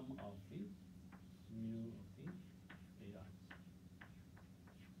a sum of the mu of the AIs.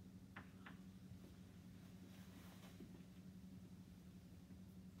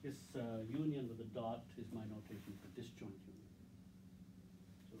 This union with a dot is my notation for disjoint union.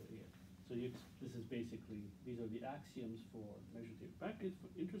 So this is basically, these are the axioms for measure theory. In fact, it's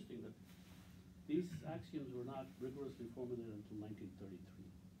interesting that these axioms were not rigorously formulated until 1933.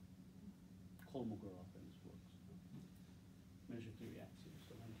 Kolmogorov and his works. Measure theory axioms,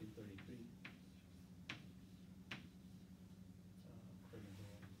 so 1933.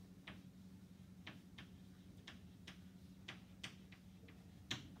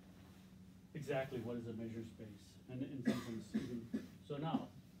 Exactly what is a measure space, and in some sense, so now,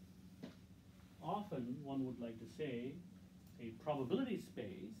 often one would like to say a probability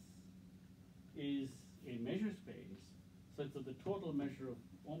space is a measure space such that the total measure of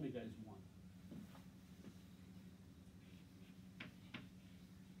omega is 1.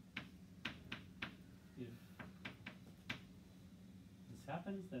 If this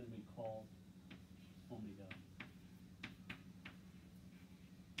happens, then we call omega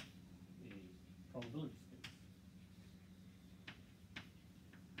probability space.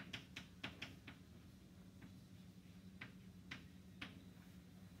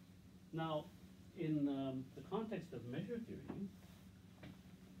 Now, in the context of measure theory,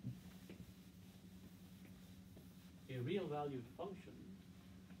 a real valued function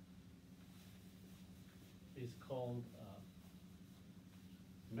is called a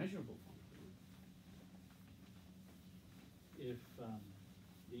measurable function if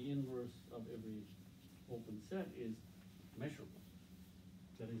the inverse of every open set is measurable.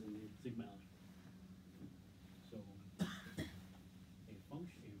 That is in the sigma algebra. So a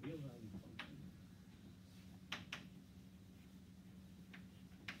function, a real valued function,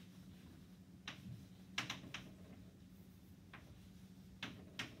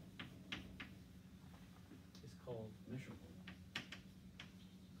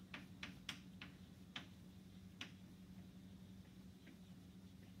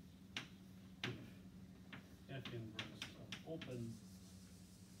 open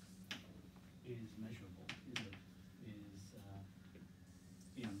is measurable, is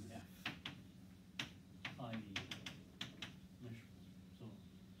in F, i.e. measurable. So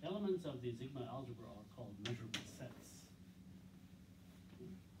elements of the sigma algebra are called measurable sets.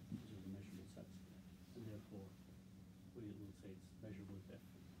 These are the measurable sets, and therefore we will say it's measurable if F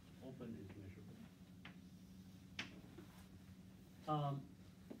open is measurable.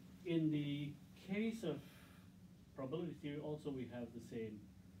 In the case of probability theory, also we have the same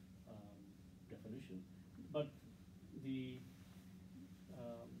definition, but the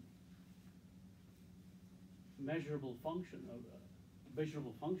measurable functions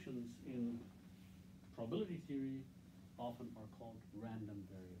in probability theory often are called random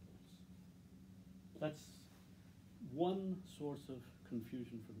variables. That's one source of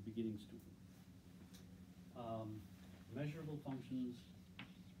confusion for the beginning student. Measurable functions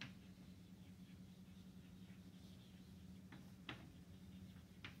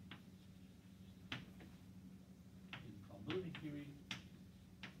in probability theory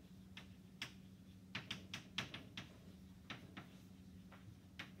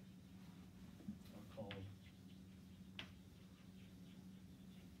are called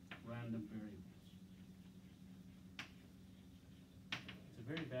random variables. It's a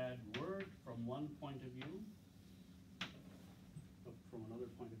very bad word from one point of view, but from another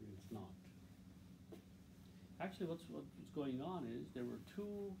point of view it's not. Actually what's going on is there were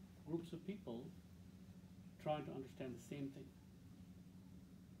two groups of people trying to understand the same thing.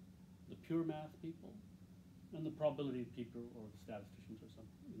 The pure math people and the probability people or the statisticians or some,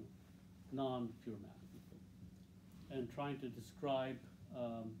 non-pure math people, and trying to describe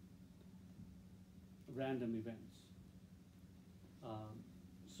random events.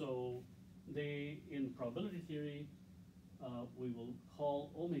 So they, in probability theory, we will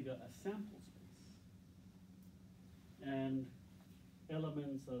call omega a sample space. And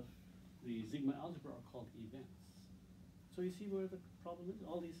elements of the sigma algebra are called events. So you see where the problem is?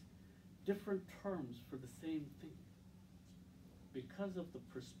 All these different terms for the same thing because of the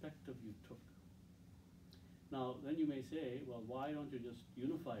perspective you took. Now, then you may say, well, why don't you just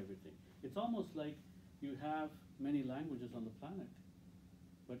unify everything? It's almost like you have many languages on the planet,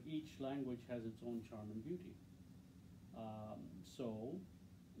 but each language has its own charm and beauty. So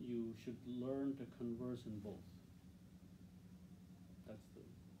you should learn to converse in both.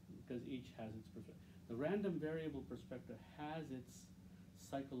 Because each has its perspective. The random variable perspective has its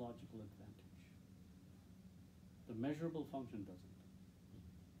psychological advantage. The measurable function doesn't.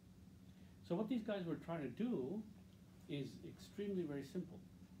 So what these guys were trying to do is extremely very simple.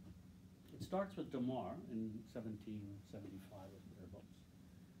 It starts with Demar in 1775 or thereabouts,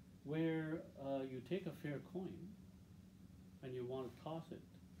 where you take a fair coin and you want to toss it.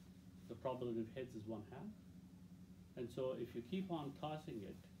 The probability of heads is 1/2. And so if you keep on tossing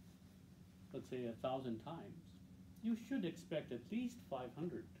it, let's say 1,000 times, you should expect at least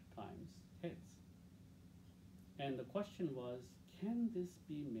 500 times heads. And the question was, can this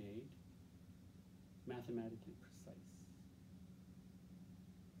be made mathematically precise?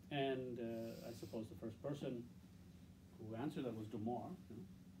 And I suppose the first person who answered that was Demar.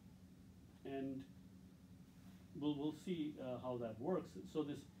 And we'll see how that works. So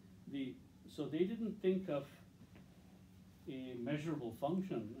so they didn't think of a measurable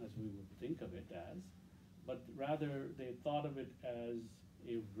function as we would think of it as, but rather they thought of it as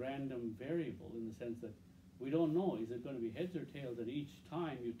a random variable in the sense that we don't know, is it going to be heads or tails, and each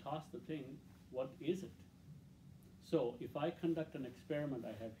time you toss the thing, what is it? So if I conduct an experiment,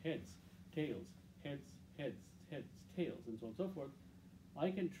 I have heads, tails, heads, heads, heads, tails, and so on and so forth. I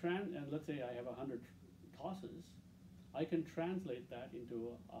can and let's say I have 100 tosses, I can translate that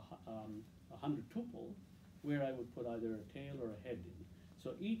into a 100 tuple, where I would put either a tail or a head in.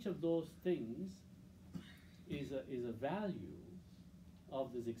 So each of those things is a value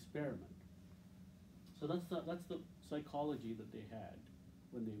of this experiment. So that's the psychology that they had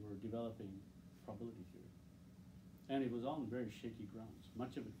when they were developing probability theory. And it was on very shaky grounds.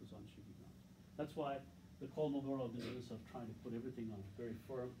 Much of it was on shaky grounds. That's why the Kolmogorov business of trying to put everything on very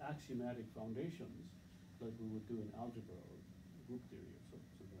firm axiomatic foundations, like we would do in algebra or group theory or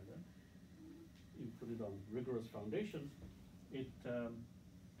something like that. You put it on rigorous foundations, it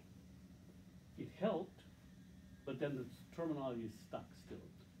helped, but then the terminology is stuck still.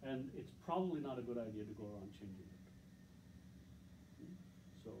 And it's probably not a good idea to go around changing it.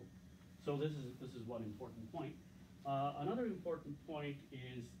 So this is one important point. Another important point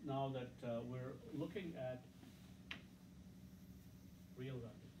is now that we're looking at real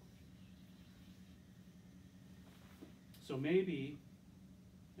value functions. So maybe,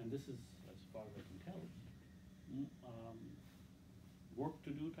 and this is as far as I can tell, work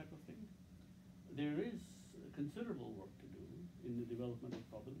to do type of thing. There is considerable work to do in the development of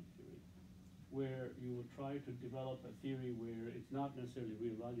probability theory, where you would try to develop a theory where it's not necessarily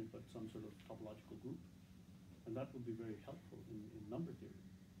real values, but some sort of topological group. And that would be very helpful in number theory,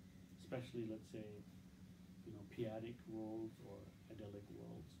 especially, let's say, p-adic worlds or adelic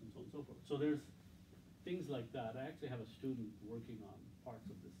worlds and so on and so forth. So there's things like that. I actually have a student working on parts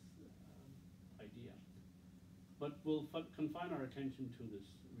of this idea. But we'll confine our attention to this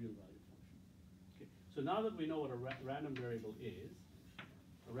real value function. Okay. So now that we know what a random variable is,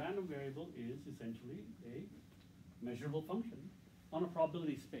 a random variable is essentially a measurable function on a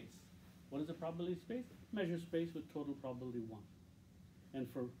probability space. What is a probability space? Measure space with total probability 1.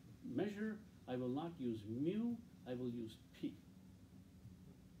 And for measure, I will not use mu, I will use p.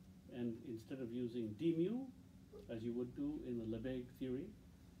 And instead of using d mu, as you would do in the Lebesgue theory,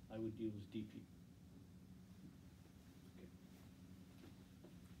 I would use dp. Okay.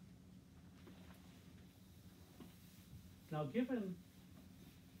 Now, given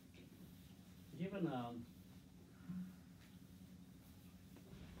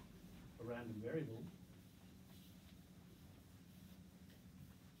a random variable,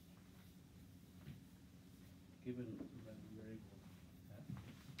 given a random variable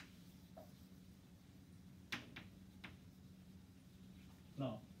f.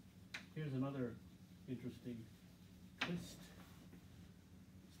 Now, here's another interesting twist.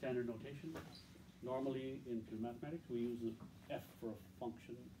 Standard notation. Normally in pure mathematics we use the f for a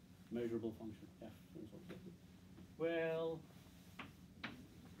function, measurable function f and so forth. Well,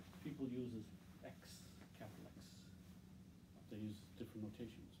 people use x, capital X. They use different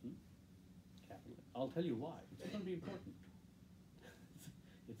notations. Capital X. I'll tell you why. It's going to be important.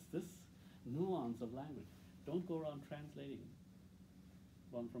 It's this nuance of language. Don't go around translating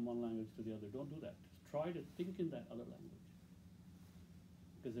one from one language to the other. Don't do that. Just try to think in that other language,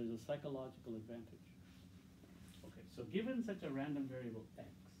 because there's a psychological advantage. Okay, so given such a random variable x,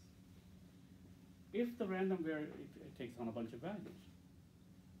 if the random variable, it takes on a bunch of values.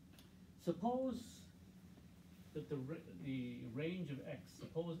 Suppose that the range of x,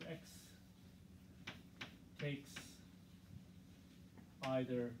 suppose x takes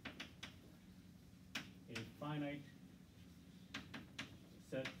either a finite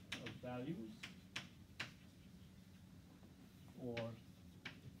set of values or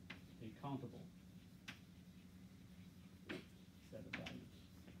a countable set of values.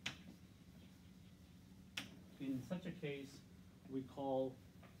 In such a case, we call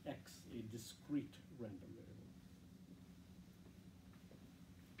x a discrete random variable.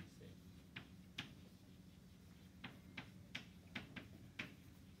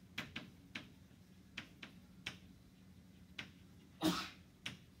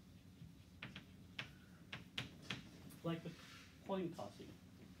 Like the coin tossing.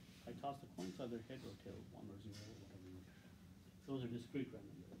 I toss the coin, it's either head or tail, 1 or 0, or whatever you want. Those are discrete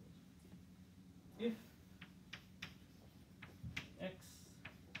random variables. If x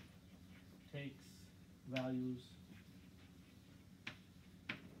takes values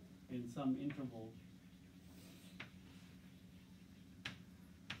in some interval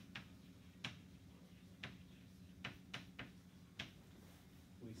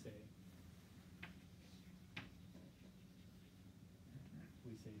we say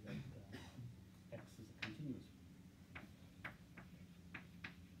that x is a continuous.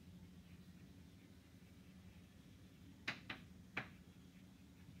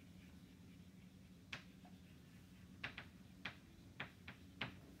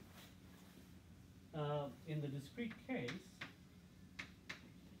 In the discrete case,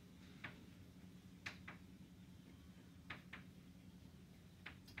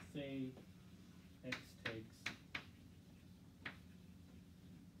 say x takes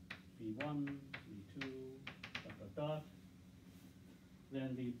v1, v2, dot,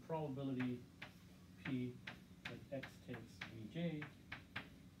 then the probability p that x takes vj,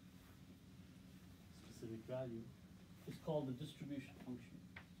 specific value, is called the distribution function.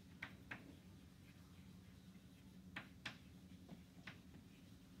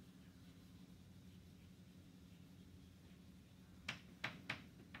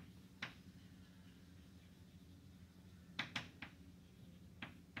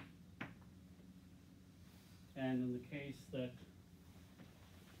 And in the case that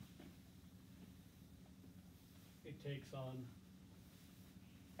it takes on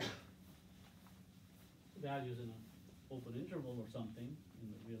values in an open interval or something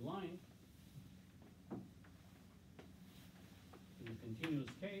in the real line, in the continuous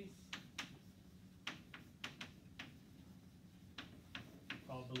case,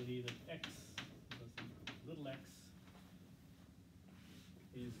 probability that x, little little x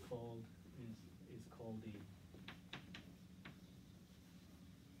is called the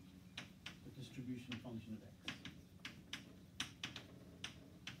distribution function of x.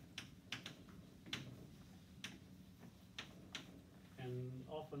 And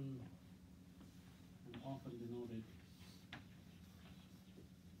often denoted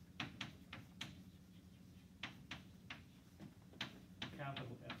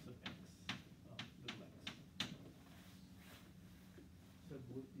capital F sub x, little x. So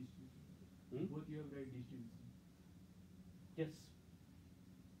both distribution. Hmm? Both you have right distribution. Yes.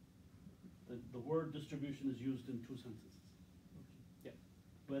 The word distribution is used in two senses. Okay. Yeah.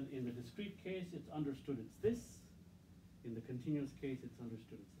 But in the discrete case, it's understood it's this. In the continuous case, it's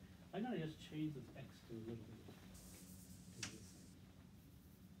understood it's that. I'm going to just change this x to a little bit of this.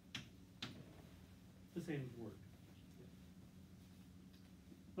 The same word.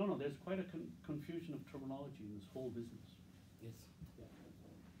 Yeah. No, there's quite a confusion of terminology in this whole business. Yes. Yeah.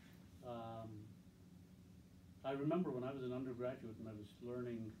 I remember when I was an undergraduate and I was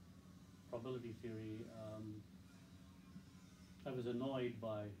learning probability theory, I was annoyed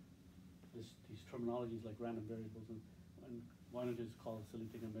by these terminologies like random variables and why not just call a silly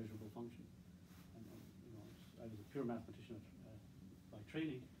thing a measurable function? And, I was a pure mathematician by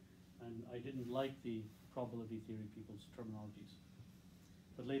training, and I didn't like the probability theory people's terminologies.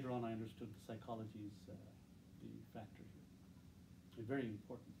 But later on I understood the psychology's the factor here. A very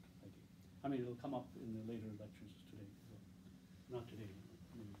important idea. I mean, it'll come up in the later lectures today. Not today,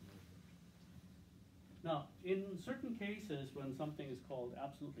 maybe later. Now, in certain cases when something is called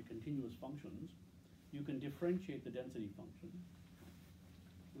absolutely continuous functions, you can differentiate the density function.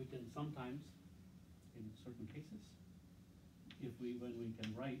 We can sometimes, in certain cases, when we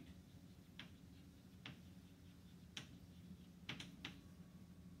can write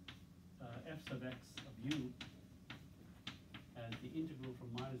f sub x of u as the integral from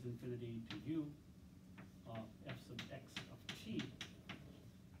minus infinity to u of f sub x of t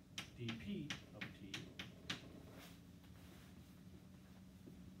dp of t.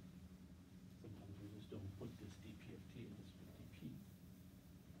 Sometimes we just don't put this dp of t and this dp.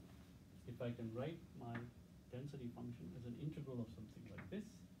 If I can write my density function as an integral of something like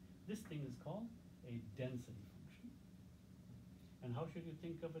this thing is called a density function. And how should you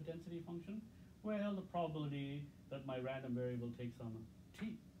think of a density function? Well, the probability that my random variable takes on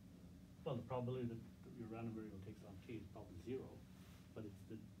t. Well, the probability that your random variable takes on t is probably 0, but it's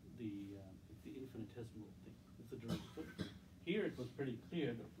the infinitesimal thing. It's the derivative. Here it was pretty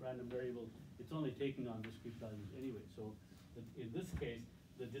clear that random variable, it's only taking on discrete values anyway. So that in this case,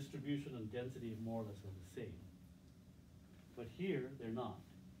 the distribution and density more or less are the same. But here, they're not.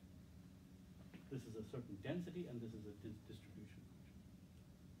 This is a certain density, and this is a distribution function.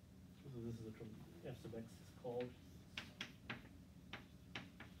 So this is a term, f sub x is called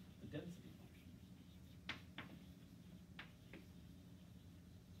the density function.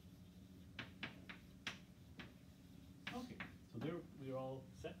 Okay, so there we're all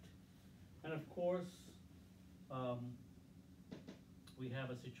set. And of course, we have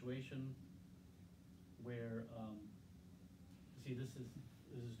a situation where, see, this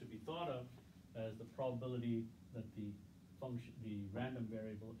is to be thought of as the probability that the function, the random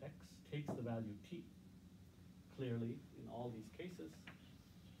variable x takes the value t. Clearly, in all these cases,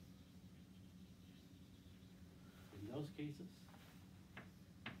 in those cases,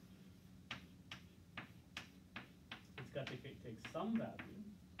 it's got to take some value.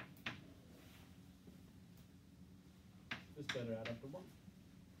 This better add up to 1.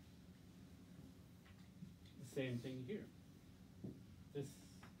 The same thing here. This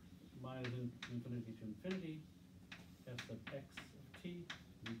minus infinity to infinity, f sub x of t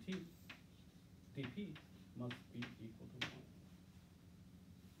dt dp must be equal to 1.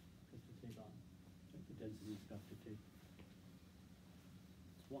 Just to take on the density stuff to take.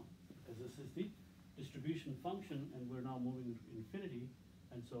 It's 1. Because this is the distribution function, and we're now moving to infinity,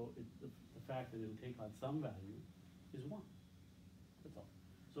 and so the fact that it'll take on some value is 1. That's all.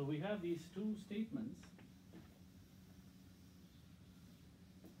 So we have these two statements.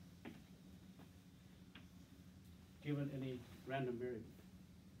 Given any random variable.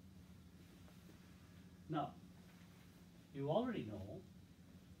 Now, you already know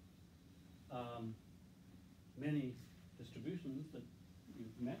many distributions that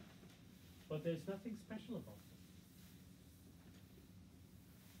you've met, but there's nothing special about them.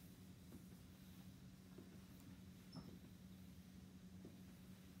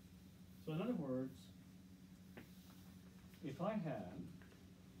 So in other words, if I have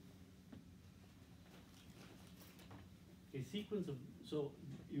a sequence of, so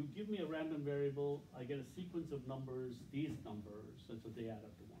you give me a random variable, I get a sequence of numbers, these numbers, such that they add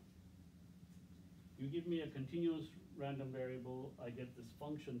up to 1. You give me a continuous random variable, I get this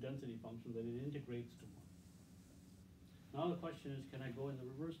function, density function, that it integrates to 1. Now the question is, can I go in the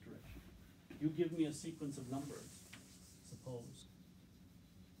reverse direction? You give me a sequence of numbers, suppose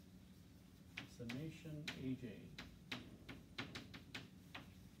summation aj.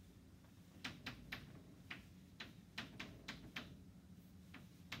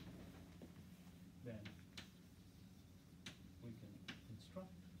 Then we can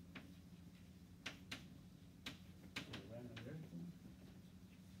construct a random variable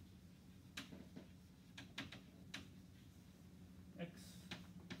x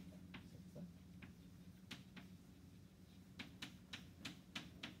such that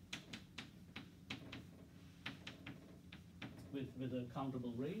with a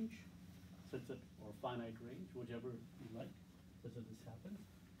countable range, such that, or finite range, whichever you like, such that this happens.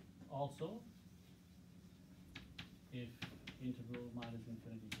 Also, if integral minus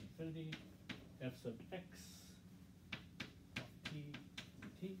infinity to infinity, f sub x of t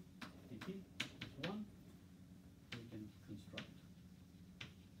dt is 1, we can construct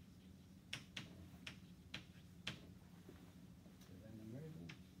a random variable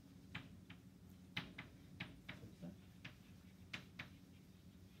such that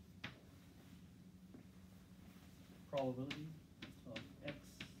probability of x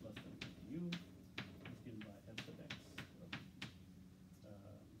less than u is given by f sub x is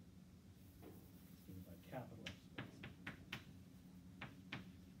given by capital F sub x,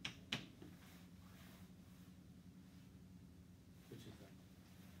 which is the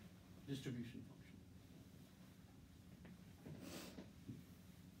distribution function.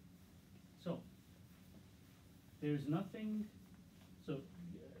 So there's nothing, so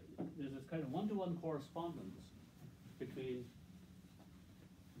there's this kind of one-to-one correspondence between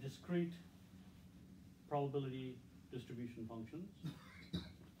discrete probability distribution functions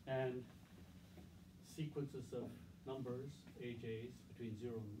and sequences of numbers, AJs, between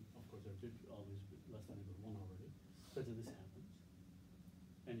 0 and, of course, they're always less than or equal to 1 already, such that this happens.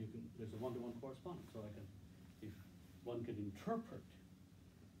 And you can, there's a one-to-one correspondence, so I can, if one can interpret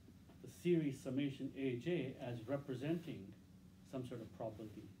the series summation AJ as representing some sort of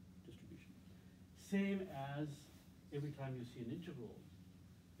probability distribution. Same as every time you see an integral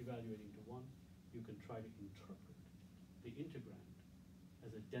evaluating to 1, you can try to interpret the integrand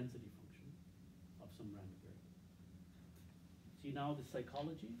as a density function of some random variable. See now the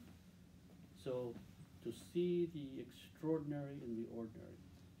psychology? So to see the extraordinary in the ordinary,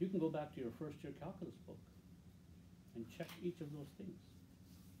 you can go back to your first year calculus book and check each of those things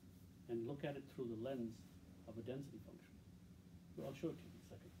and look at it through the lens of a density function. So I'll show it to you in a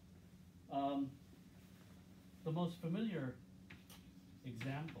second. The most familiar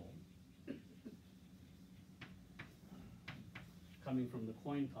example coming from the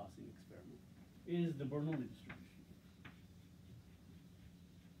coin tossing experiment is the Bernoulli distribution.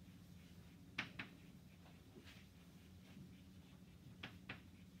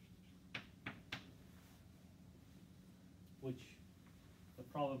 Which the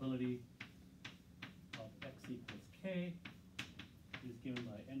probability of x equals k is given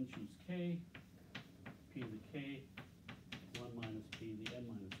by n choose k, p to the k, 1 minus p to the n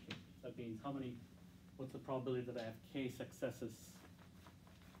minus k. That means how many, what's the probability that I have k successes,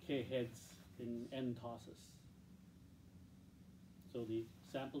 k heads in n tosses? So the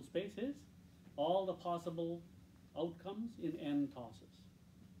sample space is all the possible outcomes in n tosses.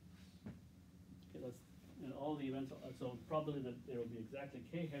 Okay, that's, and all the events, so probably that there will be exactly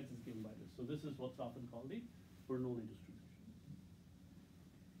k heads is given by this. So this is what's often called the Bernoulli distribution.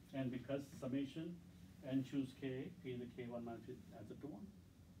 And because summation n choose k, p to the k 1 minus p adds up to 1.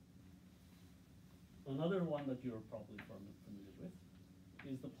 Another one that you're probably familiar with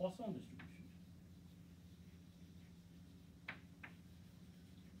is the Poisson distribution.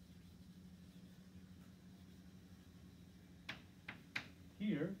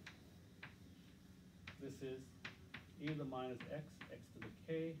 Here, this is e to the minus x, x to the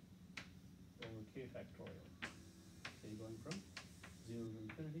k, over k factorial. Okay, going from 0 to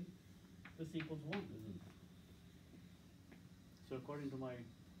infinity. This equals 1, isn't it? So according to my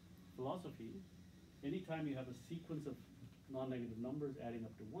philosophy, anytime you have a sequence of non-negative numbers adding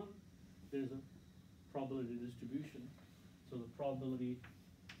up to 1, there's a probability distribution. So the probability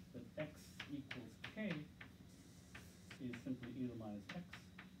that x equals k is simply e to the minus x,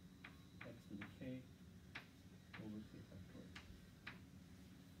 x to the k, over k factorial.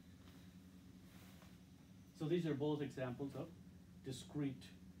 So these are both examples of discrete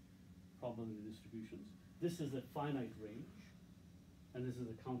probability distributions. This is a finite range. and this is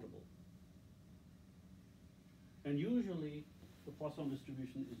a countable. And usually, the Poisson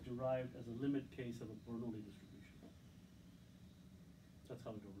distribution is derived as a limit case of a Bernoulli distribution. That's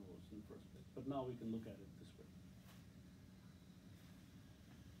how it arose in the first place. But now we can look at it this way.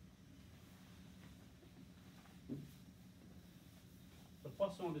 The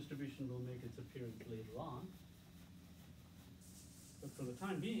Poisson distribution will make its appearance later on. But for the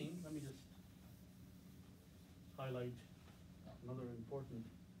time being, let me just highlight another important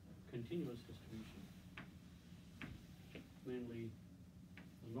continuous distribution, namely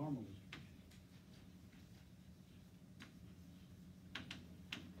the normal distribution.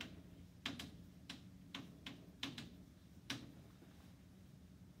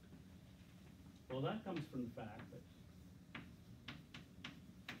 Well, that comes from the fact that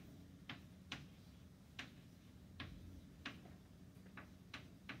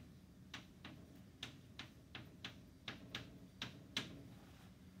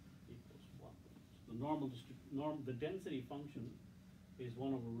the density function is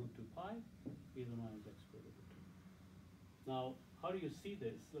 1 over root 2 pi, e to the minus x squared over 2. Now, how do you see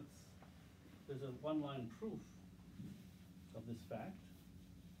this? There's a one-line proof of this fact.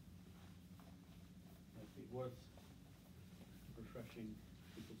 Might be worth refreshing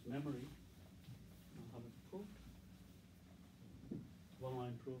people's memory on how it's proved.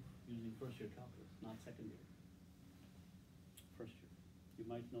 One-line proof using first-year calculus, not second year. First year. You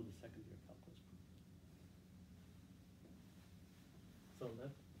might know the second-year calculus proof. So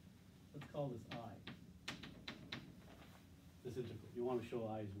let's call this I. This integral. You want to show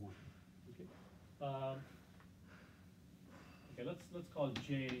I is 1. Okay. Okay. Let's call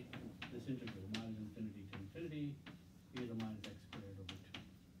J this integral minus infinity to infinity e to the minus x squared over 2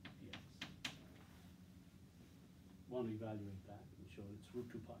 dx. Want to evaluate that and show it's root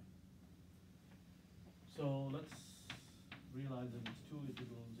 2 pi. So let's realize that it's 2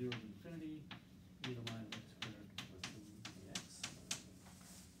 integral 0 to infinity e to the minus x squared plus 2 dx.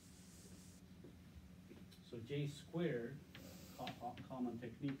 So J squared, common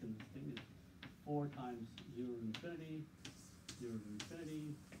technique in this thing, is 4 times 0 to infinity, 0 to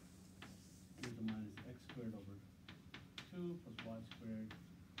infinity, e to the minus x squared over 2 plus y squared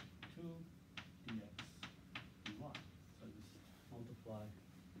 2 dx dy. So I just multiply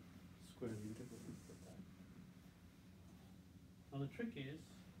square the integral and put that. Now the trick is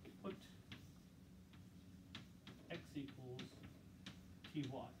put x equals ty.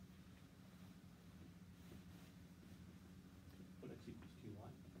 Put x equals ty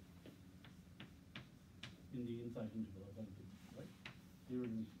in the inside integral of everything, right? 0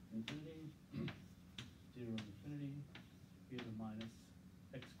 to infinity, 0 to infinity, e to the minus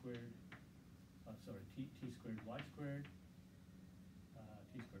x squared, t squared y squared,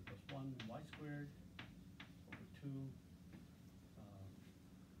 t squared plus 1 y squared over 2.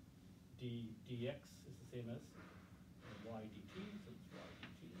 Dx is the same as y dt, so it's y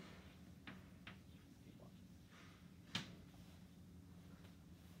dt dy.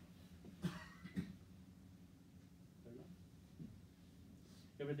 Fair enough.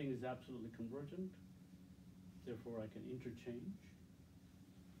 Everything is absolutely convergent, therefore I can interchange.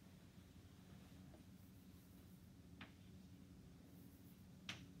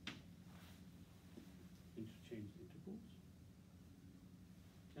 Interchange the integrals.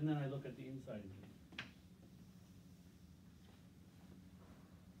 And then I look at the inside integral.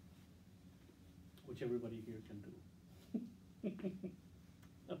 Which everybody here can do.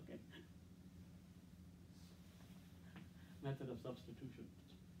 Okay. Method of substitution.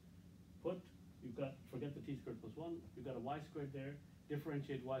 Forget the t squared plus 1, you've got a y squared there,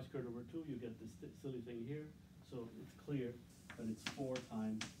 differentiate y squared over 2, you get this silly thing here, so it's clear that it's 4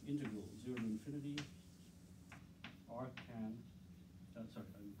 times integral 0 to infinity arctan, sorry,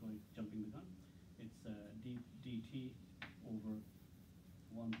 I'm jumping the gun, it's dt over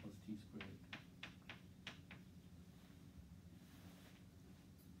 1 plus t squared.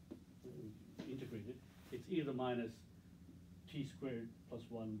 Integrated, it's e to the minus t squared plus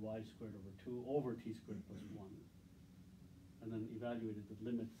 1 y squared over t squared plus 1. And then evaluated the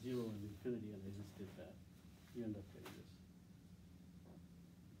limit 0 and infinity, and I just did that. You end up getting this.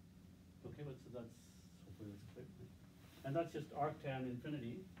 Okay, but so that's, hopefully that's clear. And that's just arctan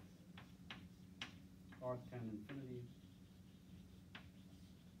infinity. Arctan infinity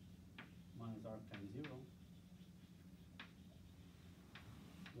minus arctan 0.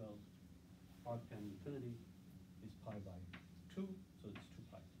 Well, arctan infinity is pi by 2, so it's 2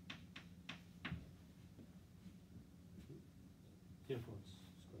 pi. Therefore, it's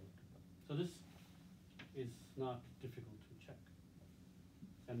square root 2 pi. So this is not difficult to check.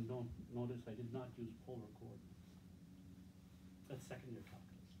 And notice I did not use polar coordinates. That's second year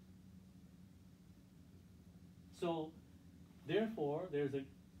calculus. So, therefore, there's a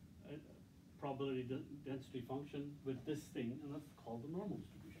probability density function with this thing, and that's called the normal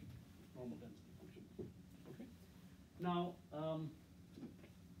distribution, normal density function. Okay. Now,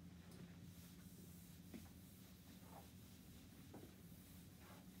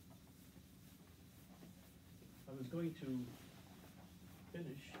 I was going to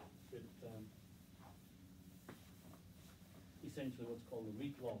finish with essentially what's called the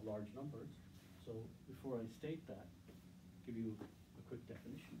weak law of large numbers. So before I state that, give you a quick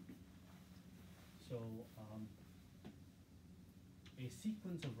definition. So a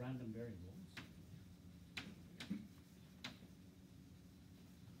sequence of random variables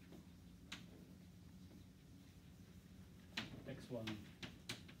x1,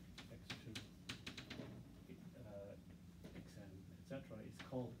 x2, xn, etc. is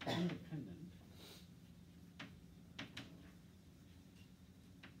called independent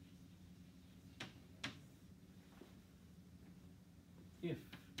if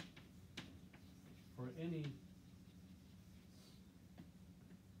for any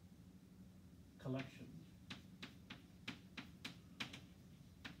collection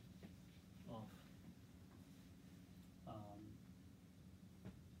of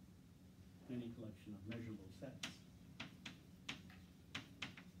any collection of measurable sets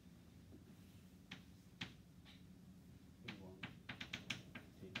A1,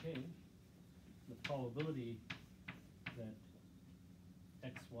 take K, the probability that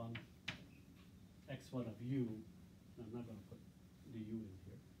x1 of u, I'm not going to put the u in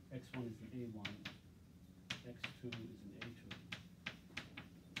here, x1 is in A1, x2 is in A2,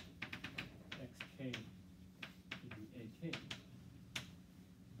 xk is in AK.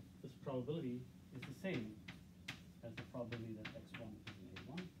 This probability is the same as the probability that x1 is in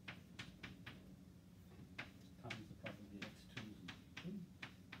A1 times the probability x2 is in A2.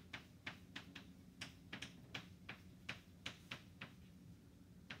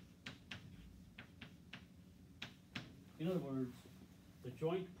 In other words, the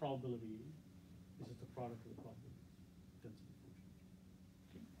joint probability is just the product of the probability density function.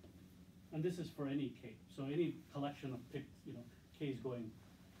 Okay. And this is for any k. So any collection of k is going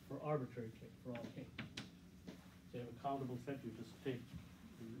for arbitrary k, for all k. So you have a countable set, you just take,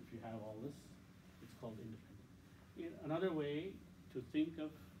 if you have all this, it's called independent. Another way to think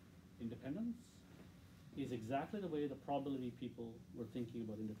of independence is exactly the way the probability people were thinking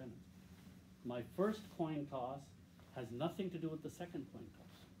about independence. My first coin toss has nothing to do with the second coin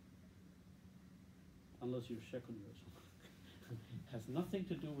toss, unless you're Shekuni or something. Has nothing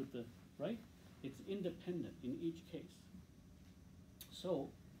to do with the, right? It's independent in each case. So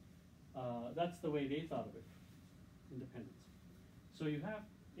that's the way they thought of it, independence. So you have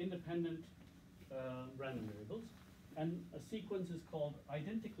independent random variables, and a sequence is called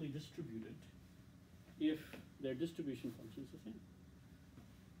identically distributed if their distribution function is the same.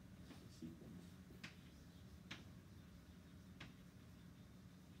 Sequence.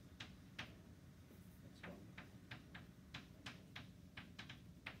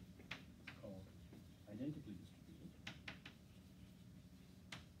 It's called identically distributed.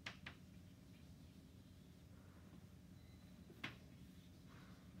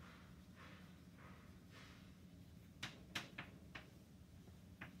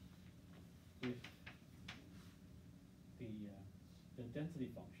 If the density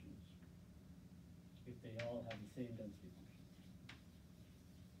functions, if they all have the same density function,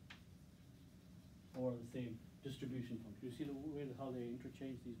 or the same distribution function. You see the way how they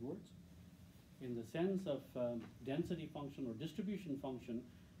interchange these words? In the sense of density function or distribution function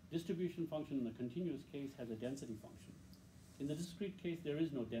in the continuous case has a density function. In the discrete case, there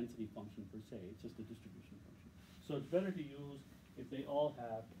is no density function per se, it's just a distribution function. So it's better to use if they all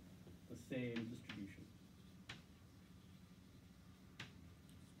have the same distribution.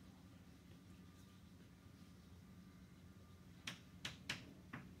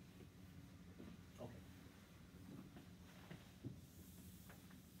 Okay.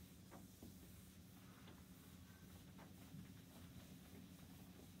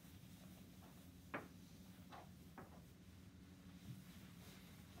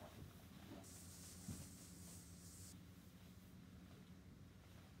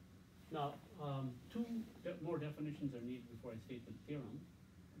 Now, two more definitions are needed before I state the theorem.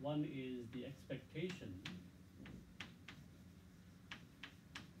 One is the expectation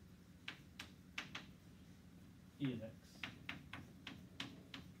E of x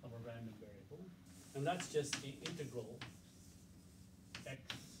of a random variable, and that's just the integral x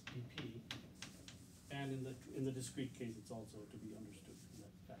dp, and in the discrete case it's also to be understood in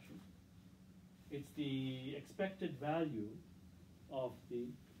that fashion. It's the expected value of the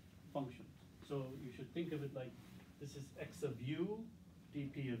function. So you should think of it like this is x of u,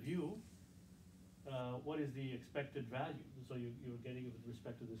 dp of u. What is the expected value? So you're getting it with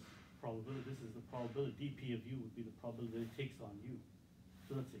respect to this probability. This is the probability. dp of u would be the probability it takes on u.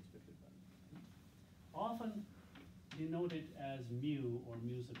 So that's the expected value. Often denoted as mu or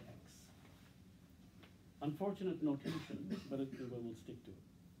mu's of x. Unfortunate notation, but we'll stick to it.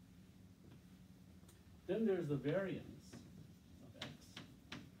 Then there's the variance of x,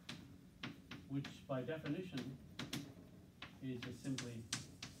 which by definition is just simply,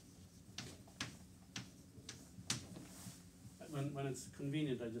 when it's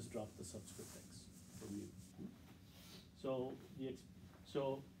convenient, I just drop the subscript x for mu.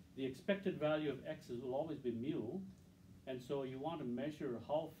 So the expected value of x will always be mu, and so you want to measure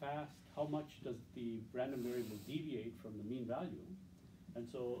how fast, how much does the random variable deviate from the mean value, and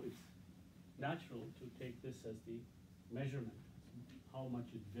so it's natural to take this as the measurement, how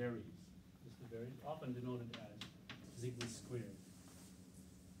much it varies. This is the variance, often denoted as sigma squared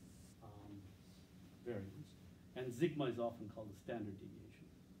variance, and sigma is often called the standard deviation.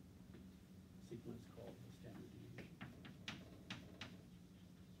 Sigma is called the standard deviation.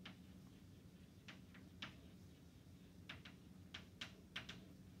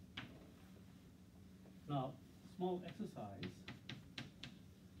 Now, small exercise,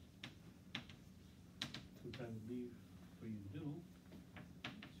 which I would leave for you to do,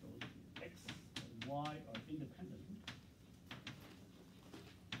 shows x and y are independent.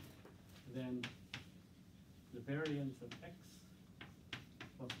 Then the variance of x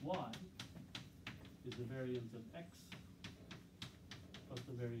plus y is the variance of x plus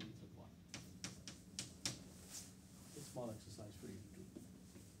the variance of y. It's a small exercise for you to do.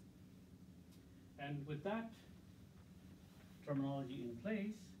 And with that terminology in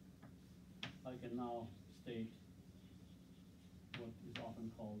place, I can now state what is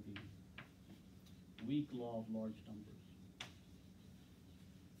often called the weak law of large numbers.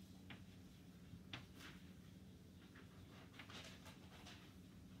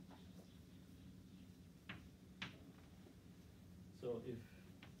 So if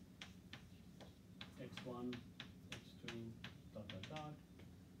x1, x2, dot, dot, dot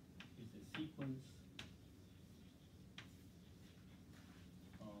is a sequence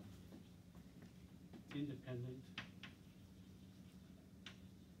of independent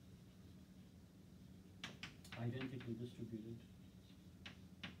identically distributed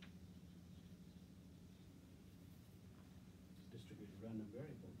random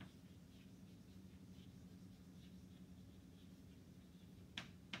variables,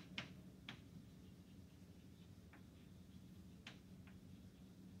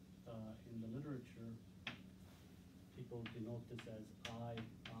 in the literature, people denote this as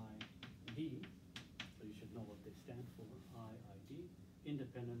IID, so you should know what they stand for, IID,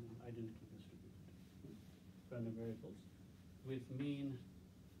 independent and identically distributed random variables with mean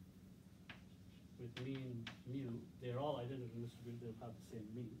mu. They're all identically distributed, they'll have the same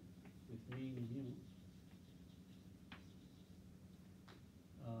mean, with mean mu.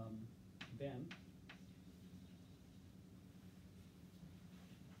 Then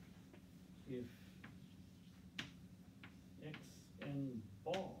if xn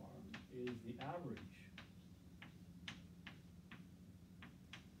bar is the average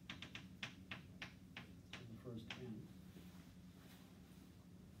of the first n,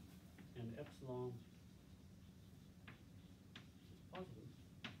 and epsilon is positive,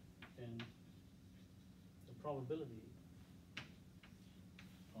 then the probability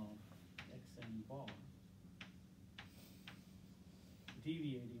of xn bar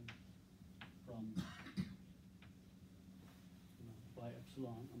deviating from by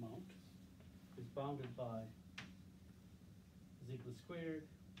epsilon amount is bounded by sigma squared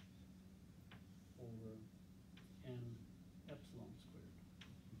over n epsilon squared,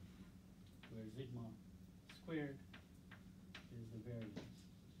 where sigma squared is the variance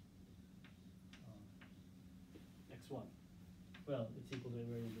of x1. Well, it's equal to the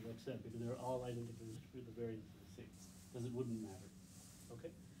variance of xn because they're all identically distributed, the variance is the same, because it wouldn't matter.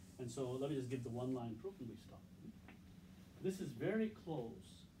 Okay? And so let me just give the one-line proof and we stop. This is very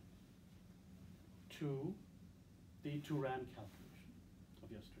close to the Turan calculation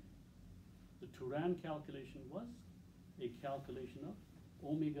of yesterday. The Turan calculation was a calculation of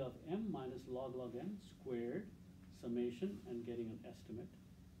omega of m minus log n squared summation and getting an estimate.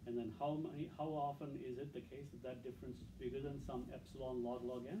 And then how often is it the case that difference is bigger than some epsilon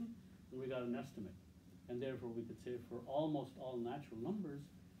log n? And we got an estimate. And therefore we could say for almost all natural numbers,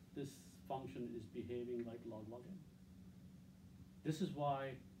 this function is behaving like log n. This is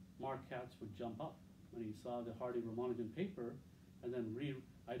why Mark Katz would jump up when he saw the Hardy-Ramanujan paper and then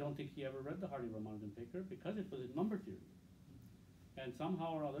I don't think he ever read the Hardy-Ramanujan paper because it was in number theory. And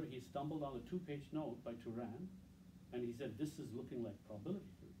somehow or other, he stumbled on a 2-page note by Turan, and he said, this is looking like probability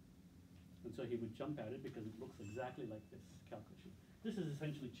theory. And so he would jump at it because it looks exactly like this calculation. This is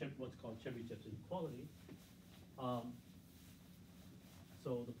essentially what's called Chebyshev's inequality.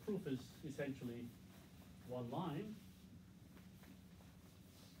 So the proof is essentially one line.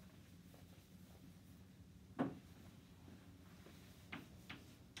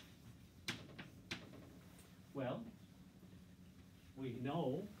 Well, we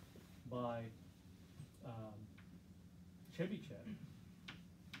know by Chebyshev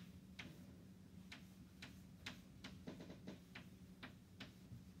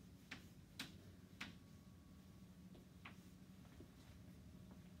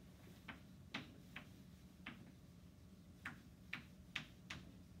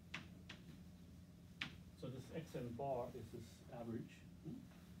so this xn bar is this average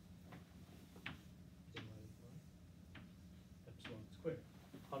epsilon squared.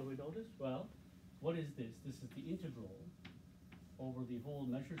 How do we know this? Well, what is this? This is the integral over the whole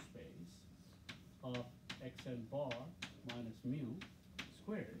measure space of xn bar minus mu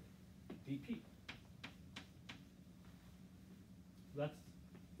squared dp. That's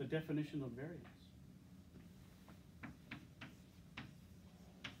the definition of variance.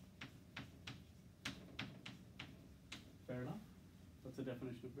 Fair enough? That's the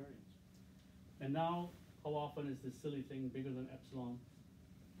definition of variance. And now, how often is this silly thing bigger than epsilon?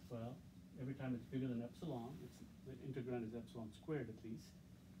 Well, every time it's bigger than epsilon, the integrand is epsilon squared at least,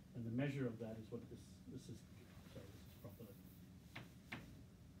 and the measure of that is what this is. Sorry, this is probability.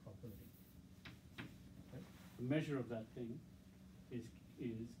 Okay? The measure of that thing is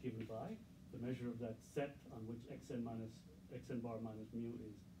given by the measure of that set on which xn bar minus mu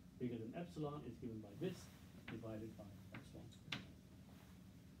is bigger than epsilon is given by this divided by epsilon squared.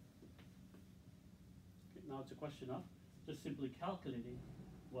 Okay, now it's a question of just simply calculating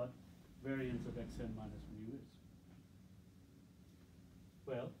what variance of xn minus mu is.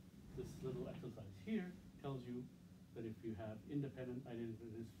 Well, this little exercise here tells you that if you have independent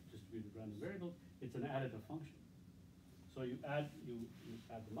identically distributed random variables, it's an additive function. So you add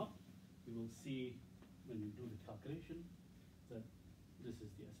them up, you will see when you do the calculation that this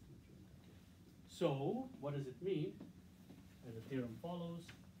is the estimate you end up getting. So what does it mean? As the theorem follows,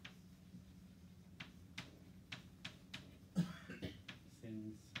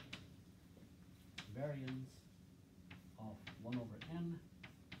 since variance of 1 over n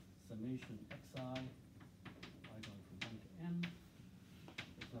summation xi going from 1 to n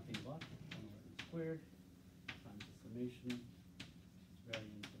is nothing but 1 over n squared times the summation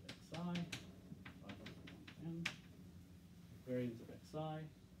variance of xi going from 1 to n. Variance of xi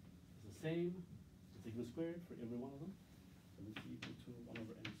is the same as sigma squared for every one of them. So this is equal to 1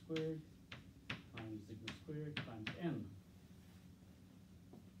 over n squared times sigma squared times n.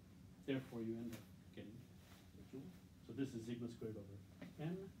 Therefore, you end up getting the joule. So this is sigma squared over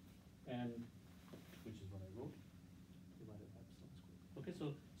n, and which is what I wrote, divided by epsilon squared. Okay,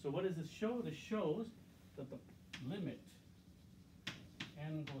 so what does this show? This shows that the limit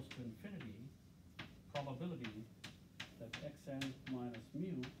n goes to infinity, probability that xn minus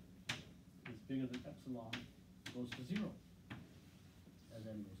mu is bigger than epsilon goes to 0 as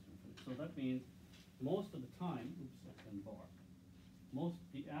n goes to infinity. So that means most of the time, xn bar,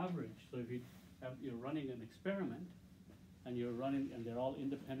 the average, so if you're running an experiment and they're all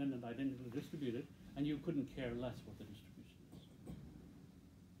independent and identically distributed, and you couldn't care less what the distribution is.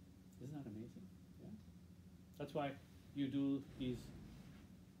 Isn't that amazing? Yeah. That's why you do these,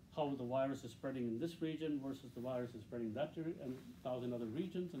 how the virus is spreading in this region versus the virus is spreading in that and 1,000 other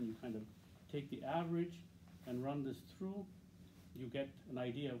regions, and you kind of take the average and run this through. You get an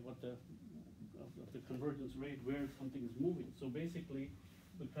idea of what the convergence rate where something is moving. So basically,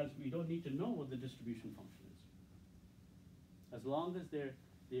 because we don't need to know what the distribution function is. As long as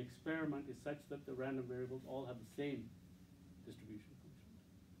the experiment is such that the random variables all have the same distribution function.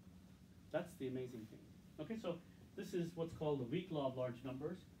 That's the amazing thing. Okay, so this is what's called the weak law of large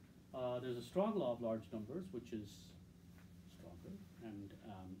numbers. There's a strong law of large numbers, which is stronger and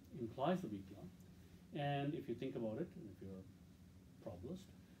implies the weak law. And if you think about it, and if you're a probabilist,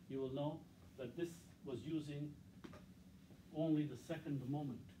 you will know that this was using only the second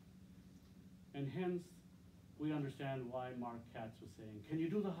moment. And hence, we understand why Mark Katz was saying, can you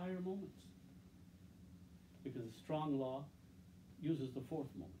do the higher moments? Because the strong law uses the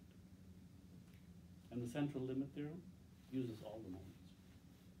fourth moment. And the central limit theorem uses all the moments.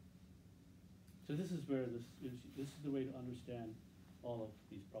 So this is where this is the way to understand all of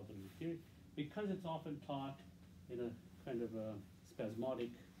these probability theory, because it's often taught in a kind of a spasmodic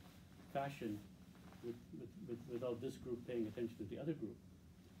fashion without this group paying attention to the other group.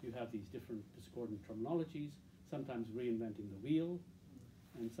 You have these different discordant terminologies, sometimes reinventing the wheel,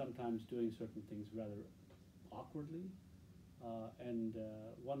 and sometimes doing certain things rather awkwardly. And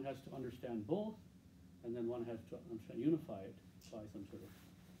one has to understand both, and then one has to unify it by some sort of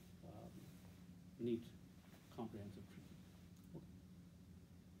neat, comprehensive treatment. Okay.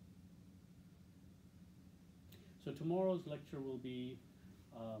 So tomorrow's lecture will be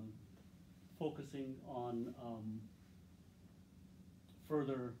focusing on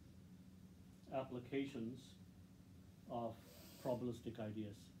further applications of probabilistic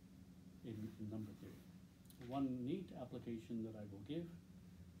ideas in number theory. One neat application that I will give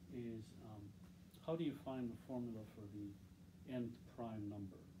is how do you find the formula for the nth prime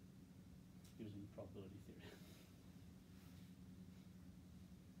number using probability theory?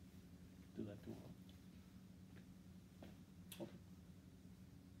 Do that tomorrow. Okay.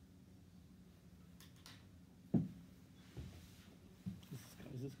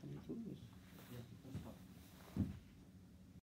 Is this coming through?